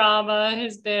royal drama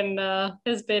has been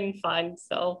fun.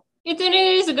 So it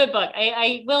is a good book.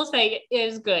 I will say it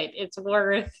is good. It's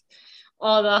worth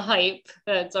all the hype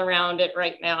that's around it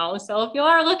right now. So if you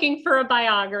are looking for a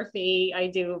biography, I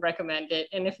do recommend it.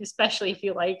 And especially if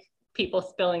you like people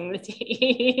spilling the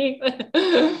tea.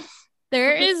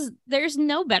 There's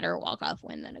no better walk-off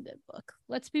win than a good book.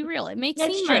 Let's be real. It may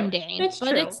seem true. mundane, That's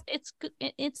but true.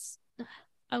 it's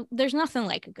there's nothing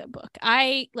like a good book.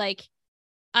 I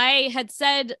had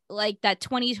said like that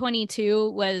 2022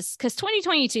 was, because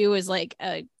 2022 is like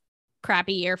a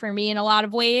crappy year for me in a lot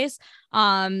of ways.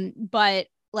 But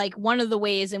like one of the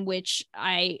ways in which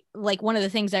one of the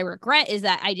things I regret is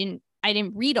that I didn't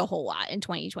read a whole lot in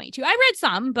 2022. I read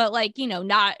some, but like, you know,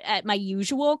 not at my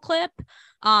usual clip,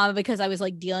 because I was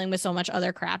like dealing with so much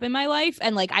other crap in my life.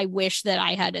 And like, I wish that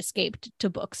I had escaped to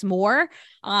books more.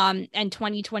 And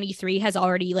 2023 has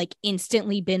already like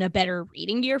instantly been a better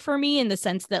reading year for me in the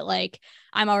sense that like,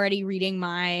 I'm already reading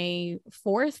my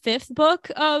 5th book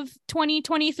of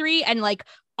 2023. And like,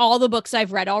 all the books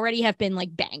I've read already have been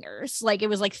like bangers. Like it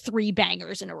was like 3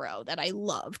 bangers in a row that I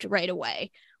loved right away,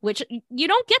 which you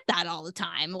don't get that all the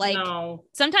time. Like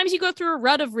sometimes you go through a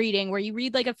rut of reading where you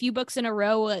read like a few books in a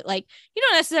row, like you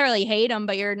don't necessarily hate them,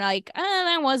 but you're like,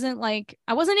 I wasn't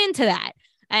into that.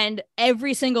 And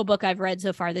every single book I've read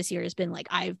so far this year has been like,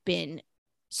 I've been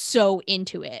so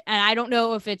into it. And I don't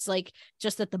know if it's like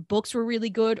just that the books were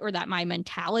really good or that my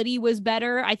mentality was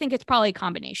better. I think it's probably a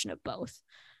combination of both.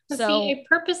 So see, I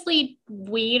purposely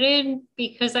waited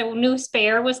because I knew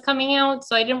Spare was coming out.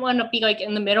 So I didn't want to be like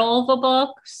in the middle of a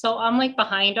book. So I'm like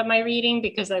behind on my reading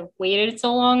because I've waited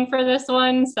so long for this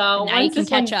one. So once this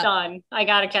one's done, I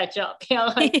got to catch up. Yeah,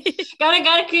 like,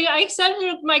 I set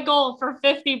my goal for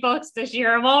 50 books this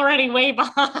year. I'm already way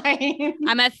behind.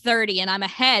 I'm at 30 and I'm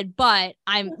ahead, but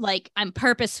I'm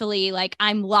purposefully like,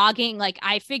 I'm logging. Like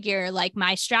I figure like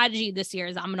my strategy this year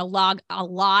is I'm going to log a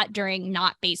lot during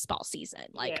not baseball season.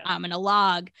 Like I'm going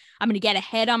to get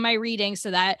ahead on my reading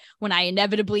so that when I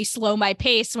inevitably slow my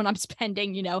pace, when I'm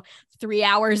spending, 3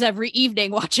 hours every evening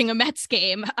watching a Mets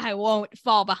game, I won't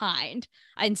fall behind.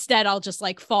 Instead, I'll just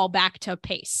like fall back to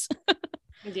pace.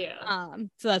 Yeah.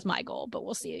 So that's my goal, but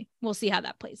we'll see how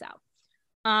that plays out.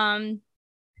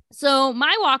 So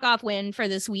my walk-off win for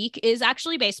this week is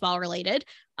actually baseball related.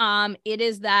 It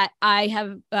is that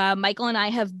Michael and I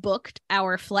have booked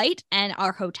our flight and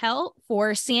our hotel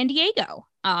for San Diego.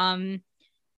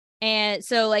 And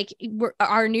so like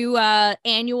our new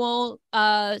annual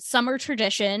summer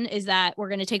tradition is that we're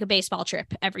going to take a baseball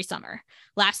trip every summer.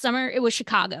 Last summer it was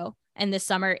Chicago, and this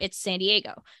summer it's San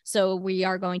Diego. So we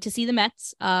are going to see the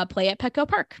Mets play at Petco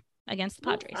Park against the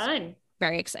Padres. Fun.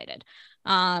 Very excited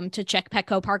to check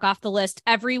Petco Park off the list.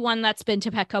 Everyone that's been to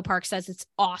Petco Park says it's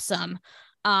awesome.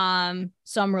 So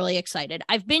I'm really excited.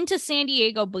 I've been to San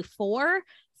Diego before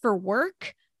for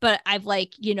work, but I've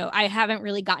I haven't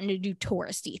really gotten to do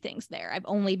touristy things there. I've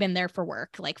only been there for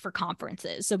work, like for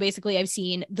conferences. So basically I've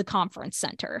seen the conference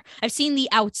center. I've seen the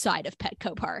outside of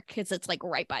Petco Park because it's like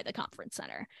right by the conference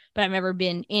center, but I've never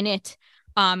been in it.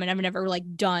 And I've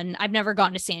never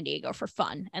gone to San Diego for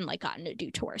fun and like gotten to do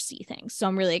touristy things. So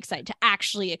I'm really excited to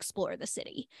actually explore the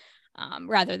city,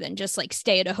 rather than just like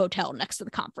stay at a hotel next to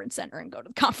the conference center and go to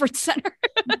the conference center.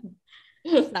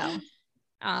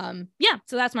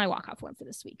 So that's my walk-off one for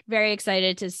this week. Very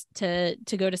excited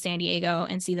to go to San Diego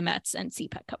and see the Mets and see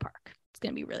Petco Park. It's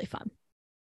going to be really fun.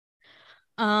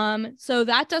 So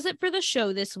that does it for the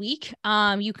show this week.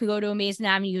 You can go to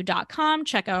amazingavenue.com,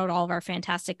 check out all of our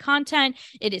fantastic content.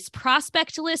 It is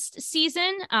prospect list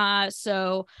season.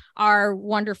 So our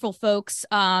wonderful folks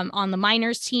on the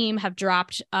minors team have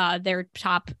dropped their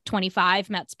top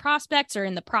 25 Mets prospects, or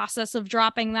in the process of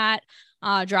dropping that.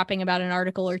 Dropping about an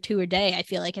article or 2 a day, I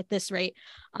feel like, at this rate.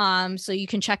 So you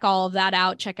can check all of that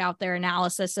out. Check out their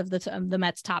analysis of the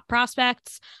Mets top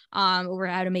prospects over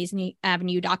at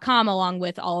amazingavenue.com, along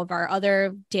with all of our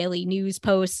other daily news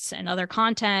posts and other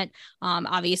content.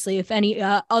 Obviously, if any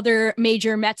other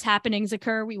major Mets happenings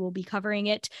occur, we will be covering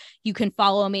it. You can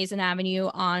follow Amazing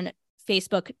Avenue on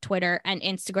Facebook, Twitter, and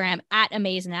Instagram at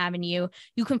Amazing Avenue.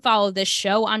 You can follow this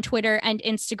show on Twitter and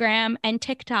Instagram and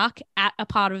TikTok at A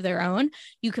Pod of Their Own.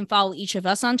 You can follow each of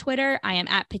us on Twitter. I am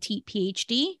at Petite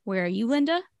PhD. Where are you,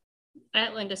 Linda?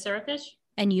 At Linda Serafish.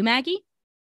 And you, Maggie?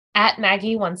 At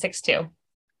Maggie162.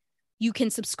 You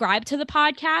can subscribe to the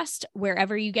podcast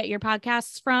wherever you get your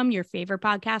podcasts from, your favorite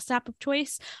podcast app of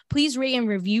choice. Please rate and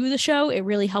review the show. It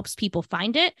really helps people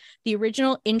find it. The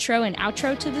original intro and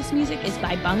outro to this music is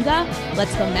by Bunga.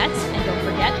 Let's go Mets, and don't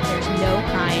forget, there's no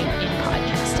crying in